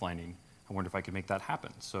doing pipelining. I wonder if I could make that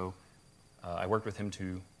happen. So I worked with him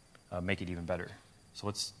to make it even better. So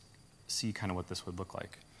let's see kind of what this would look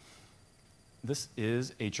like. This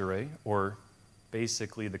is HArray, or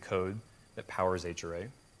basically the code that powers HArray.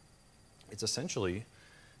 It's essentially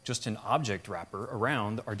just an object wrapper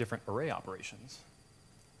around our different array operations.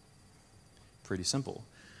 Pretty simple.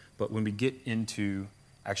 But when we get into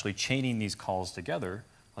actually chaining these calls together,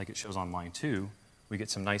 like it shows on line 2, we get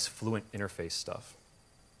some nice fluent interface stuff.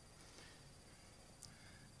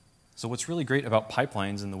 So what's really great about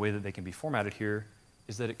pipelines and the way that they can be formatted here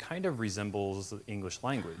is that it kind of resembles the English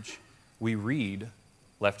language. We read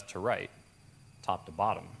left to right, top to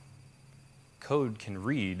bottom. Code can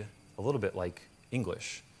read a little bit like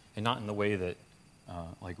English, and not in the way that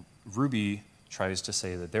like Ruby tries to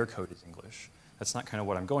say that their code is English. That's not kind of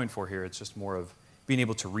what I'm going for here. It's just more of being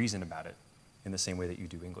able to reason about it in the same way that you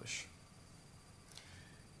do English.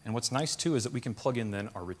 And what's nice, too, is that we can plug in then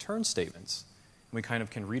our return statements. And we kind of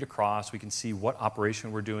can read across. We can see what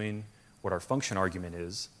operation we're doing, what our function argument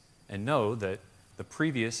is, and know that the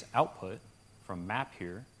previous output from map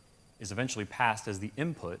here is eventually passed as the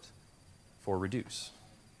input for reduce.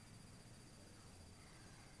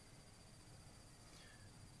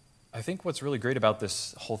 I think what's really great about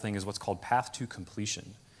this whole thing is what's called path to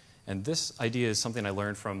completion. And this idea is something I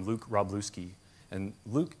learned from Luke Wroblewski. And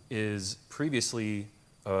Luke is previously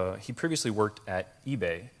worked at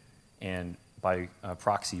eBay and by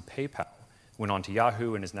proxy PayPal, went on to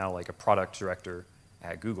Yahoo and is now like a product director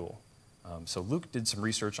at Google. So Luke did some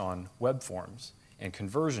research on web forms and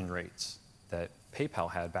conversion rates that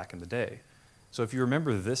PayPal had back in the day. So if you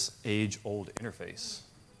remember this age-old interface,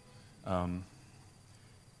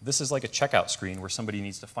 this is like a checkout screen where somebody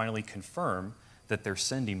needs to finally confirm that they're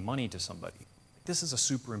sending money to somebody. This is a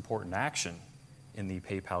super important action in the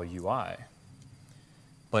PayPal UI.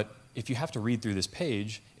 But if you have to read through this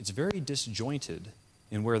page, it's very disjointed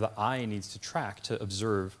in where the eye needs to track to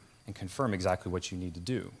observe and confirm exactly what you need to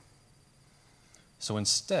do. So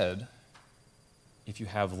instead, if you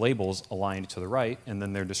have labels aligned to the right and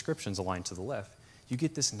then their descriptions aligned to the left, you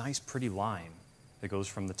get this nice pretty line that goes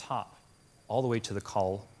from the top all the way to the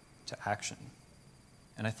call to action.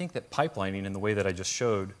 And I think that pipelining in the way that I just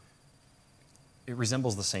showed, it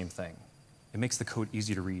resembles the same thing. It makes the code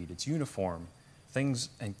easy to read. It's uniform. Things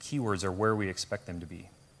and keywords are where we expect them to be.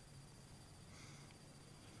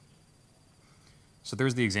 So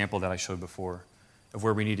there's the example that I showed before of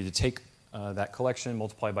where we needed to take that collection,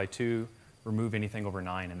 multiply by 2, remove anything over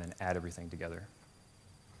 9, and then add everything together.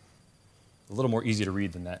 A little more easy to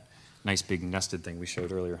read than that nice big nested thing we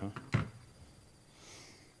showed earlier, huh?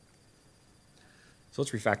 So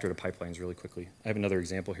let's refactor to pipelines really quickly. I have another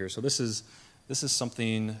example here. So this is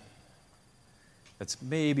something that's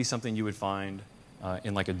maybe something you would find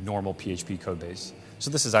in like a normal PHP code base. So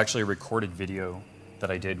this is actually a recorded video that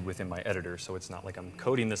I did within my editor, so it's not like I'm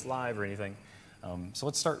coding this live or anything. So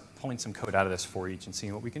let's start pulling some code out of this for each and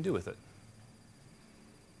seeing what we can do with it.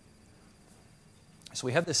 So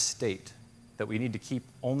we have this state that we need to keep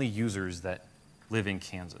only users that live in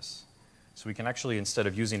Kansas. So we can actually, instead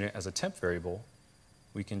of using it as a temp variable,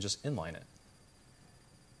 we can just inline it.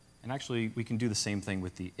 And actually, we can do the same thing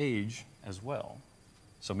with the age as well.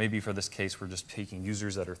 So maybe for this case, we're just taking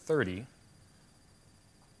users that are 30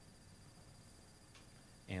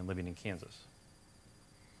 and living in Kansas.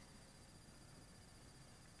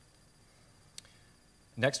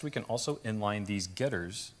 Next, we can also inline these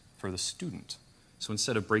getters for the student. So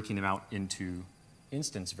instead of breaking them out into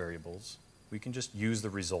instance variables, we can just use the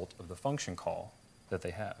result of the function call that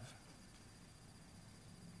they have.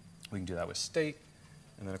 We can do that with state,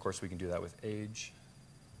 and then of course we can do that with age.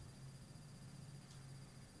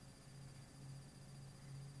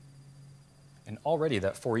 And already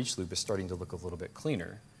that for each loop is starting to look a little bit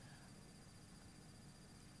cleaner.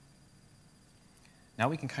 Now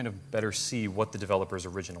we can kind of better see what the developer's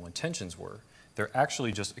original intentions were. They're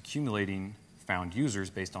actually just accumulating found users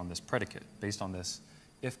based on this predicate, based on this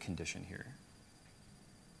if condition here.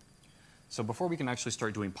 So before we can actually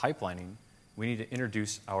start doing pipelining, we need to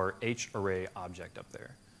introduce our HArray object up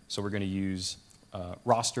there. So we're going to use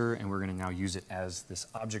roster, and we're going to now use it as this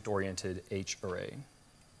object-oriented HArray.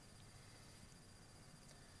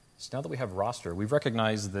 So now that we have roster, we've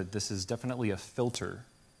recognized that this is definitely a filter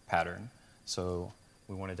pattern. So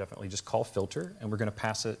we want to definitely just call filter, and we're going to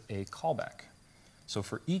pass it a callback. So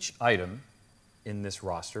for each item in this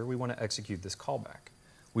roster, we want to execute this callback.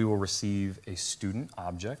 We will receive a student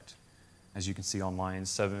object, as you can see on line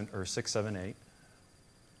 6, 7, 8.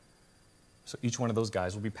 So each one of those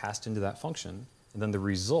guys will be passed into that function, and then the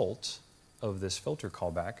result of this filter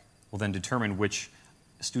callback will then determine which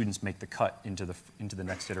students make the cut into the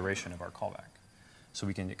next iteration of our callback. So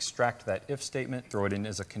we can extract that if statement, throw it in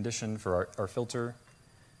as a condition for our filter,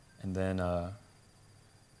 and then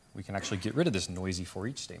we can actually get rid of this noisy for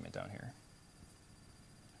each statement down here.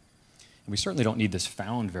 And we certainly don't need this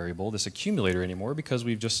found variable, this accumulator anymore, because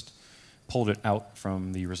we've just pulled it out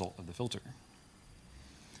from the result of the filter.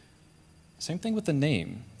 Same thing with the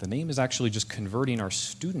name. The name is actually just converting our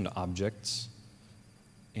student objects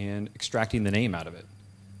and extracting the name out of it.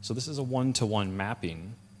 So this is a one-to-one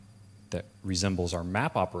mapping that resembles our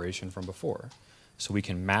map operation from before. So we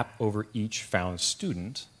can map over each found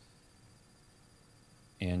student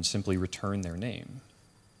and simply return their name.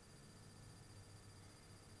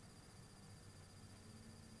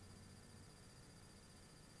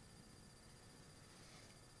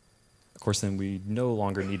 Of course, then we no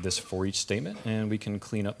longer need this for each statement, and we can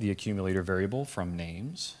clean up the accumulator variable from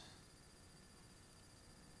names.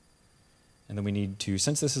 And then we need to,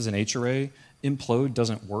 since this is an HArray, implode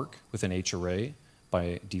doesn't work with an HArray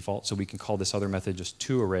by default, so we can call this other method just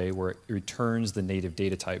toArray, where it returns the native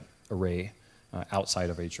data type array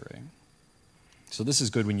outside of HArray. So this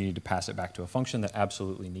is good when you need to pass it back to a function that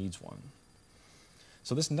absolutely needs one.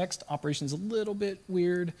 So this next operation is a little bit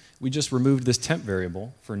weird. We just removed this temp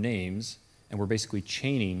variable for names, and we're basically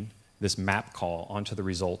chaining this map call onto the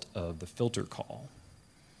result of the filter call.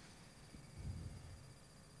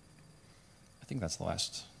 I think that's the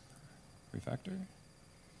last refactor.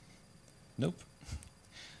 Nope.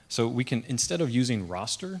 So we can, instead of using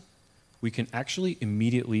roster, we can actually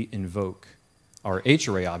immediately invoke our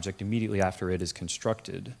HArray object immediately after it is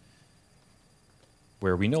constructed,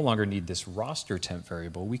 where we no longer need this roster temp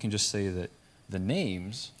variable. We can just say that the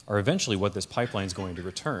names are eventually what this pipeline is going to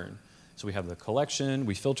return. So we have the collection,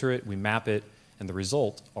 we filter it, we map it, and the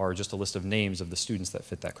result are just a list of names of the students that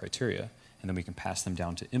fit that criteria. And then we can pass them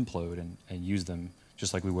down to implode and use them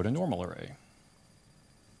just like we would a normal array.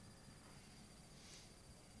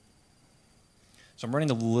 So I'm running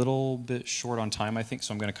a little bit short on time, I think,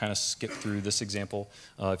 so I'm going to kind of skip through this example.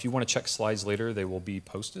 If you want to check slides later, they will be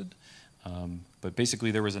posted. But basically,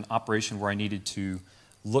 there was an operation where I needed to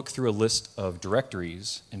look through a list of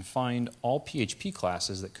directories and find all PHP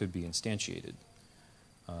classes that could be instantiated.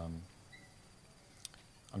 I'm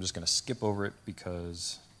just going to skip over it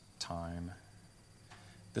because time.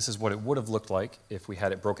 This is what it would have looked like if we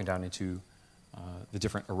had it broken down into the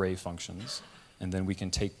different array functions. And then we can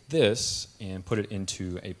take this and put it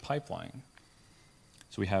into a pipeline.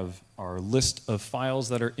 So we have our list of files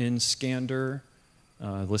that are in scander.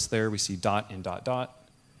 List there, we see dot and dot dot,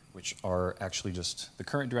 which are actually just the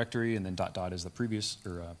current directory, and then dot dot is the previous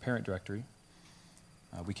or parent directory.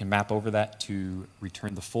 We can map over that to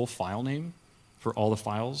return the full file name for all the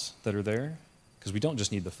files that are there, because we don't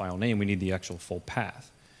just need the file name, we need the actual full path.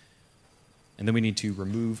 And then we need to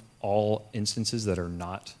remove all instances that are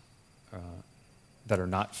not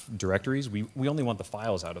directories. We only want the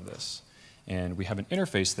files out of this. And we have an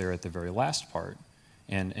interface there at the very last part,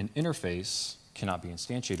 and an interface cannot be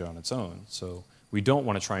instantiated on its own. So we don't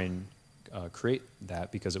want to try and create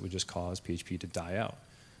that because it would just cause PHP to die out.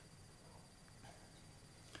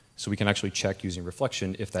 So we can actually check using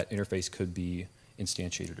reflection if that interface could be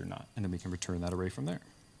instantiated or not, and then we can return that array from there.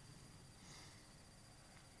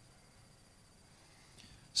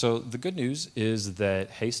 So the good news is that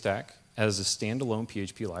Haystack, as a standalone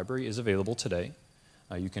PHP library, is available today.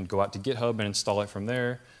 You can go out to GitHub and install it from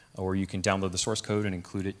there, or you can download the source code and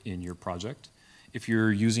include it in your project. If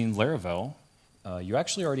you're using Laravel, you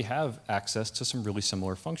actually already have access to some really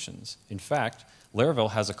similar functions. In fact,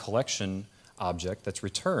 Laravel has a collection object that's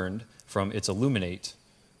returned from its Illuminate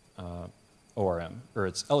ORM, or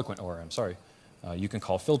its Eloquent ORM, sorry. You can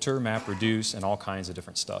call filter, map, reduce, and all kinds of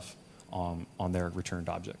different stuff on their returned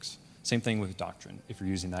objects. Same thing with Doctrine, if you're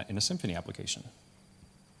using that in a Symfony application.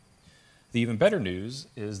 The even better news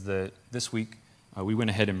is that this week we went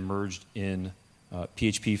ahead and merged in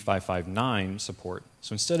PHP 5.5.9 support.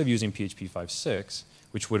 So instead of using PHP 5.6,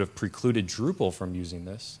 which would have precluded Drupal from using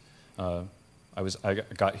this, I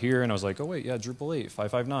got here and I was like, oh wait, yeah, Drupal 8,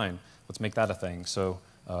 559, let's make that a thing. So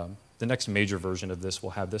the next major version of this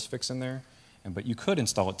will have this fix in there, but you could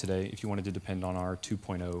install it today if you wanted to depend on our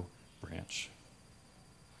 2.0 branch.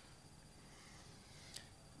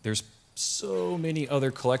 There's so many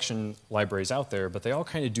other collection libraries out there, but they all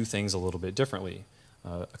kind of do things a little bit differently.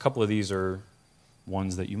 A couple of these are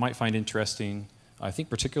ones that you might find interesting. I think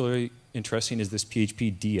particularly interesting is this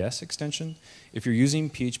PHP DS extension. If you're using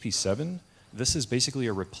PHP 7, this is basically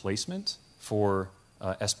a replacement for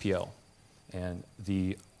SPL. And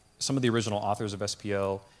some of the original authors of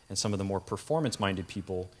SPL and some of the more performance-minded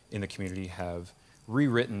people in the community have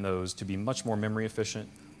rewritten those to be much more memory efficient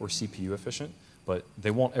or CPU efficient, but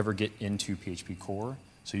they won't ever get into PHP core,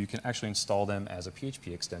 so you can actually install them as a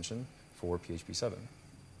PHP extension for PHP 7.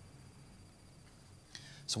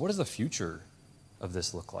 So what does the future of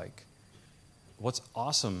this look like? What's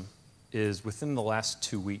awesome is within the last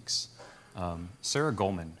 2 weeks, Sarah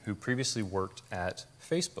Goldman, who previously worked at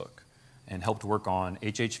Facebook and helped work on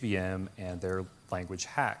HHVM and their language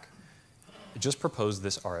hack, just proposed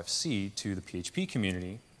this RFC to the PHP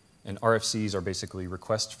community. And RFCs are basically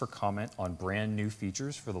requests for comment on brand new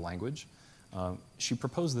features for the language. She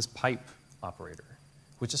proposed this pipe operator,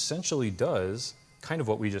 which essentially does kind of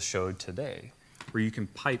what we just showed today, where you can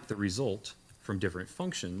pipe the result from different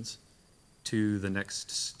functions to the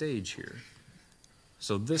next stage here.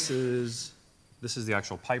 So this is the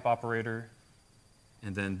actual pipe operator,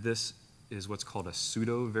 and then this is what's called a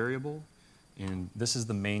pseudo variable, and this is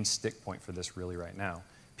the main stick point for this really right now.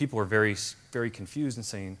 People are very, very confused and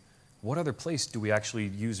saying, what other place do we actually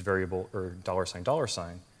use variable or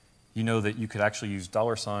 $$? You know that you could actually use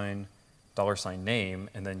 $, $name,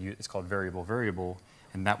 and then it's called variable,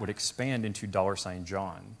 and that would expand into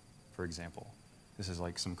 $John, for example. This is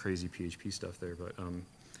like some crazy PHP stuff there, but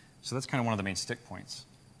so that's kind of one of the main stick points.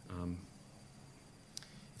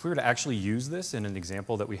 If we were to actually use this in an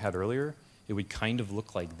example that we had earlier, it would kind of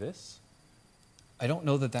look like this. I don't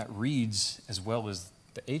know that that reads as well as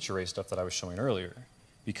the HArray stuff that I was showing earlier,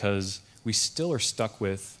 because we still are stuck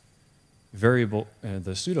with variable,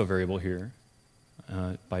 the pseudo variable here,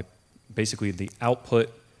 by basically the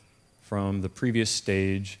output from the previous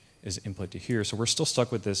stage is input to here. So we're still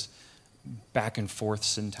stuck with this back and forth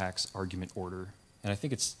syntax argument order. And I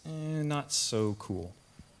think it's not so cool.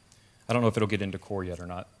 I don't know if it'll get into core yet or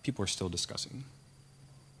not. People are still discussing.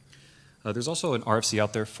 There's also an RFC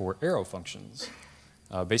out there for arrow functions.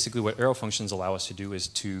 Basically what arrow functions allow us to do is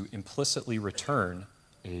to implicitly return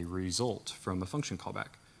a result from a function callback.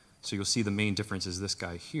 So you'll see the main difference is this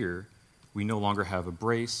guy here. We no longer have a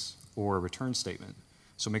brace or a return statement.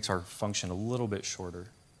 So it makes our function a little bit shorter.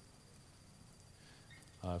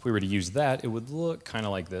 If we were to use that, it would look kind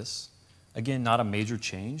of like this. Again, not a major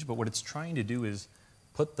change, but what it's trying to do is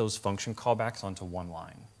put those function callbacks onto one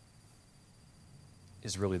line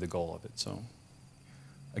is really the goal of it. So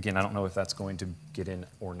again, I don't know if that's going to get in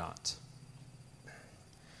or not.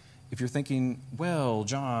 If you're thinking, well,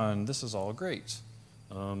 John, this is all great.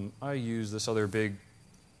 I use this other big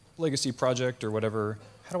legacy project or whatever.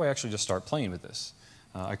 How do I actually just start playing with this?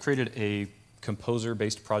 I created a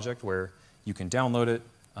composer-based project where you can download it.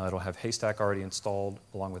 It'll have Haystack already installed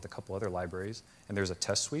along with a couple other libraries. And there's a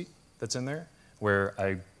test suite that's in there where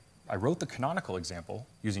I wrote the canonical example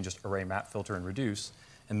using just array map, filter, and reduce.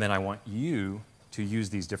 And then I want you to use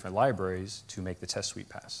these different libraries to make the test suite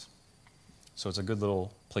pass. So it's a good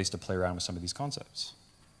little place to play around with some of these concepts.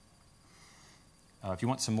 If you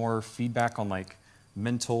want some more feedback on like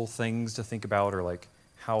mental things to think about or like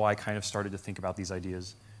how I kind of started to think about these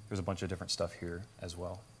ideas, there's a bunch of different stuff here as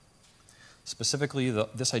well. Specifically,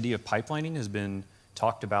 this idea of pipelining has been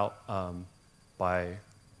talked about by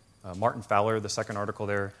Martin Fowler, the second article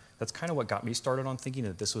there. That's kind of what got me started on thinking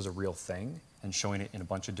that this was a real thing and showing it in a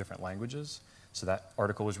bunch of different languages. So that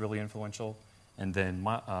article was really influential. And then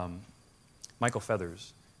Michael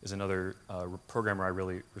Feathers is another programmer I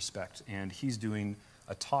really respect. And he's doing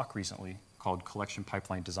a talk recently called Collection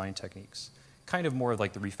Pipeline Design Techniques, kind of more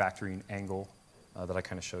like the refactoring angle that I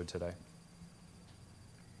kind of showed today.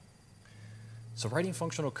 So writing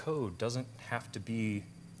functional code doesn't have to be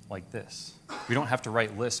like this. We don't have to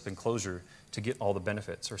write Lisp and Clojure to get all the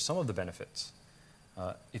benefits or some of the benefits.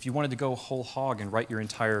 If you wanted to go whole hog and write your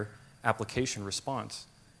entire application response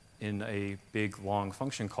in a big, long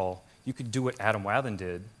function call, you could do what Adam Wathan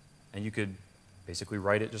did, and you could basically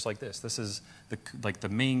write it just like this. This is the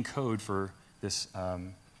main code for this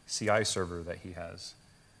CI server that he has.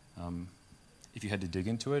 If you had to dig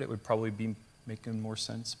into it, it would probably be making more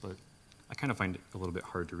sense, but I kind of find it a little bit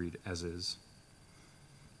hard to read as is.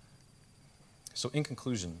 So in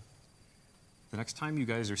conclusion, the next time you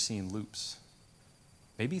guys are seeing loops,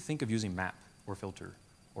 maybe think of using map or filter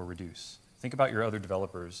or reduce. Think about your other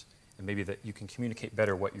developers and maybe that you can communicate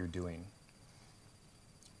better what you're doing.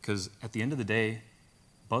 Because at the end of the day,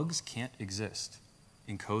 bugs can't exist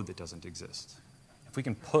in code that doesn't exist. If we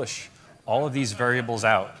can push all of these variables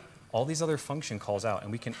out, all these other function calls out,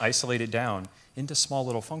 and we can isolate it down into small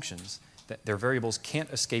little functions, that their variables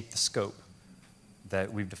can't escape the scope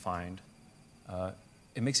that we've defined,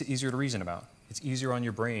 it makes it easier to reason about. It's easier on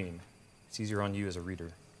your brain. It's easier on you as a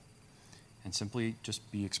reader. And simply just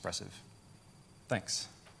be expressive. Thanks.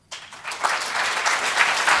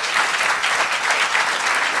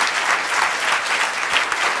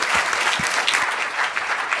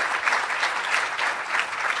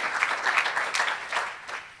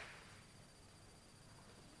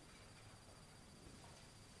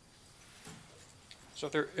 So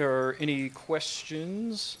if there are any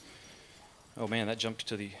questions, oh man, that jumped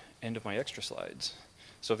to the end of my extra slides.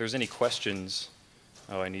 So if there's any questions,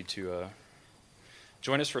 I need to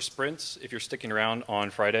join us for sprints if you're sticking around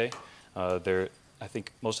on Friday. I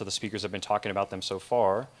think most of the speakers have been talking about them so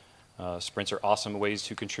far. Sprints are awesome ways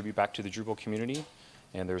to contribute back to the Drupal community,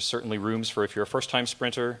 and there's certainly rooms for if you're a first-time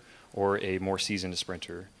sprinter or a more seasoned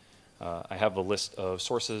sprinter. I have a list of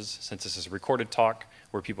sources, since this is a recorded talk,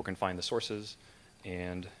 where people can find the sources.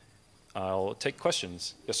 And I'll take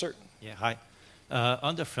questions. Yes, sir. Yeah, hi.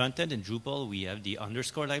 On the front end in Drupal, we have the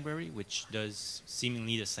underscore library, which does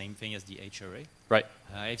seemingly the same thing as the HRA. Right.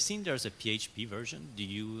 I've seen there's a PHP version. Do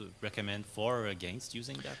you recommend for or against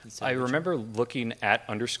using that instead I of remember looking at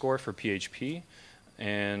underscore for PHP,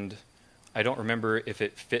 and I don't remember if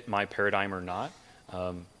it fit my paradigm or not.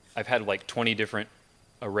 I've had like 20 different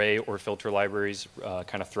array or filter libraries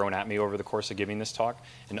kind of thrown at me over the course of giving this talk,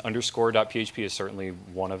 and underscore.php is certainly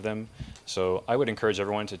one of them. So I would encourage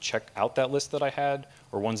everyone to check out that list that I had,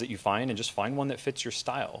 or ones that you find, and just find one that fits your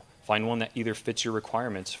style. Find one that either fits your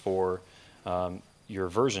requirements for your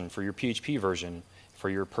version, for your PHP version, for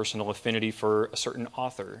your personal affinity for a certain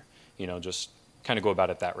author. You know, just kind of go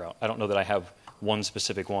about it that route. I don't know that I have one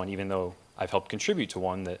specific one, even though I've helped contribute to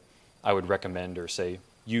one that I would recommend or say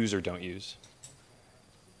use or don't use.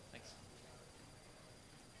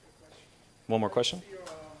 One more question?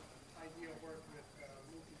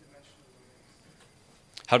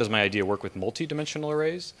 How does my idea work with multi-dimensional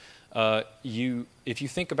arrays? If you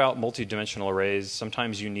think about multi-dimensional arrays,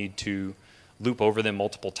 sometimes you need to loop over them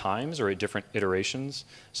multiple times or at different iterations.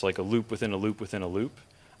 So like a loop within a loop within a loop.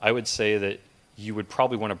 I would say that you would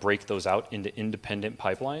probably want to break those out into independent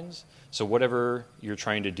pipelines. So whatever you're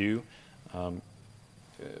trying to do,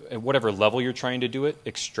 at whatever level you're trying to do it,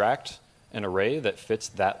 extract an array that fits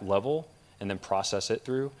that level and then process it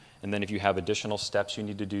through. And then if you have additional steps you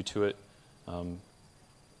need to do to it,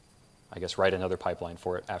 I guess write another pipeline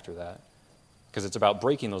for it after that. Because it's about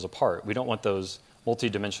breaking those apart. We don't want those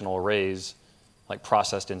multi-dimensional arrays like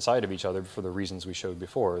processed inside of each other for the reasons we showed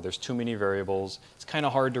before. There's too many variables. It's kind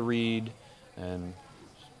of hard to read, and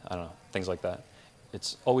I don't know, things like that.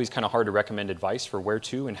 It's always kind of hard to recommend advice for where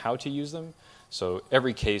to and how to use them. So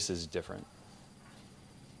every case is different.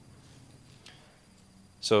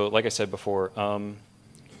 So like I said before,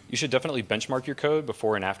 you should definitely benchmark your code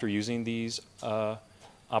before and after using these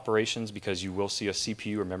operations, because you will see a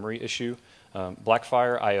CPU or memory issue.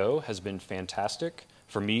 Blackfire IO has been fantastic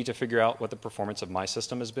for me to figure out what the performance of my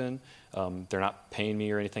system has been. They're not paying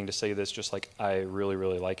me or anything to say this, just like I really,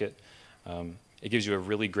 really like it. It gives you a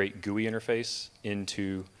really great GUI interface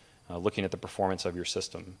into looking at the performance of your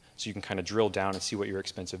system. So you can kind of drill down and see what your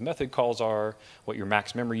expensive method calls are, what your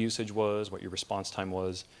max memory usage was, what your response time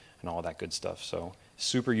was, and all that good stuff. So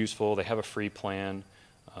super useful. They have a free plan.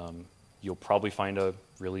 You'll probably find a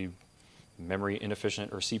really memory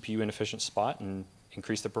inefficient or CPU inefficient spot and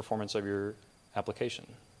increase the performance of your application.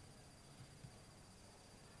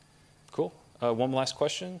 Cool. One last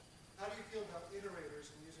question. How do you feel about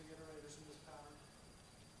iterators and using iterators in this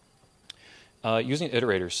pattern? Using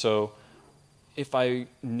iterators. So if I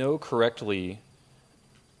know correctly,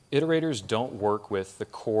 iterators don't work with the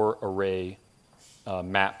core array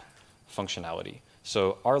map functionality.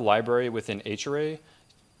 So our library within HArray,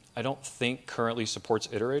 I don't think currently supports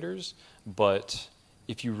iterators, but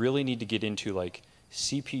if you really need to get into like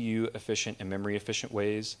CPU efficient and memory efficient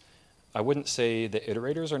ways, I wouldn't say that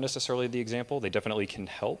iterators are necessarily the example. They definitely can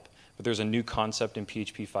help, but there's a new concept in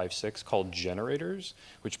PHP 5.6 called generators,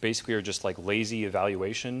 which basically are just like lazy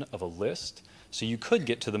evaluation of a list. So you could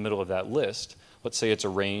get to the middle of that list. Let's say it's a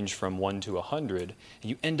range from 1 to 100, and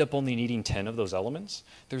you end up only needing 10 of those elements.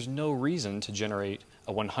 There's no reason to generate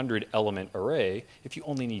a 100 element array if you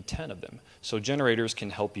only need 10 of them. So generators can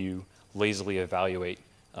help you lazily evaluate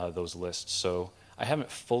those lists. So I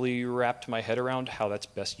haven't fully wrapped my head around how that's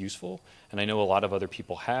best useful, and I know a lot of other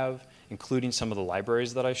people have, including some of the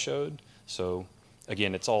libraries that I showed. So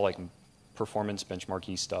again, it's all like performance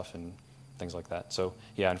benchmarky stuff and things like that. So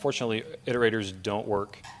yeah, unfortunately, iterators don't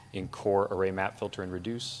work in core array map, filter, and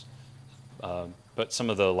reduce, but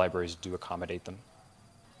some of the libraries do accommodate them.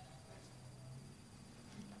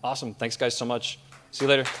 Awesome. Thanks, guys, so much. See you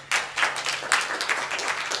later.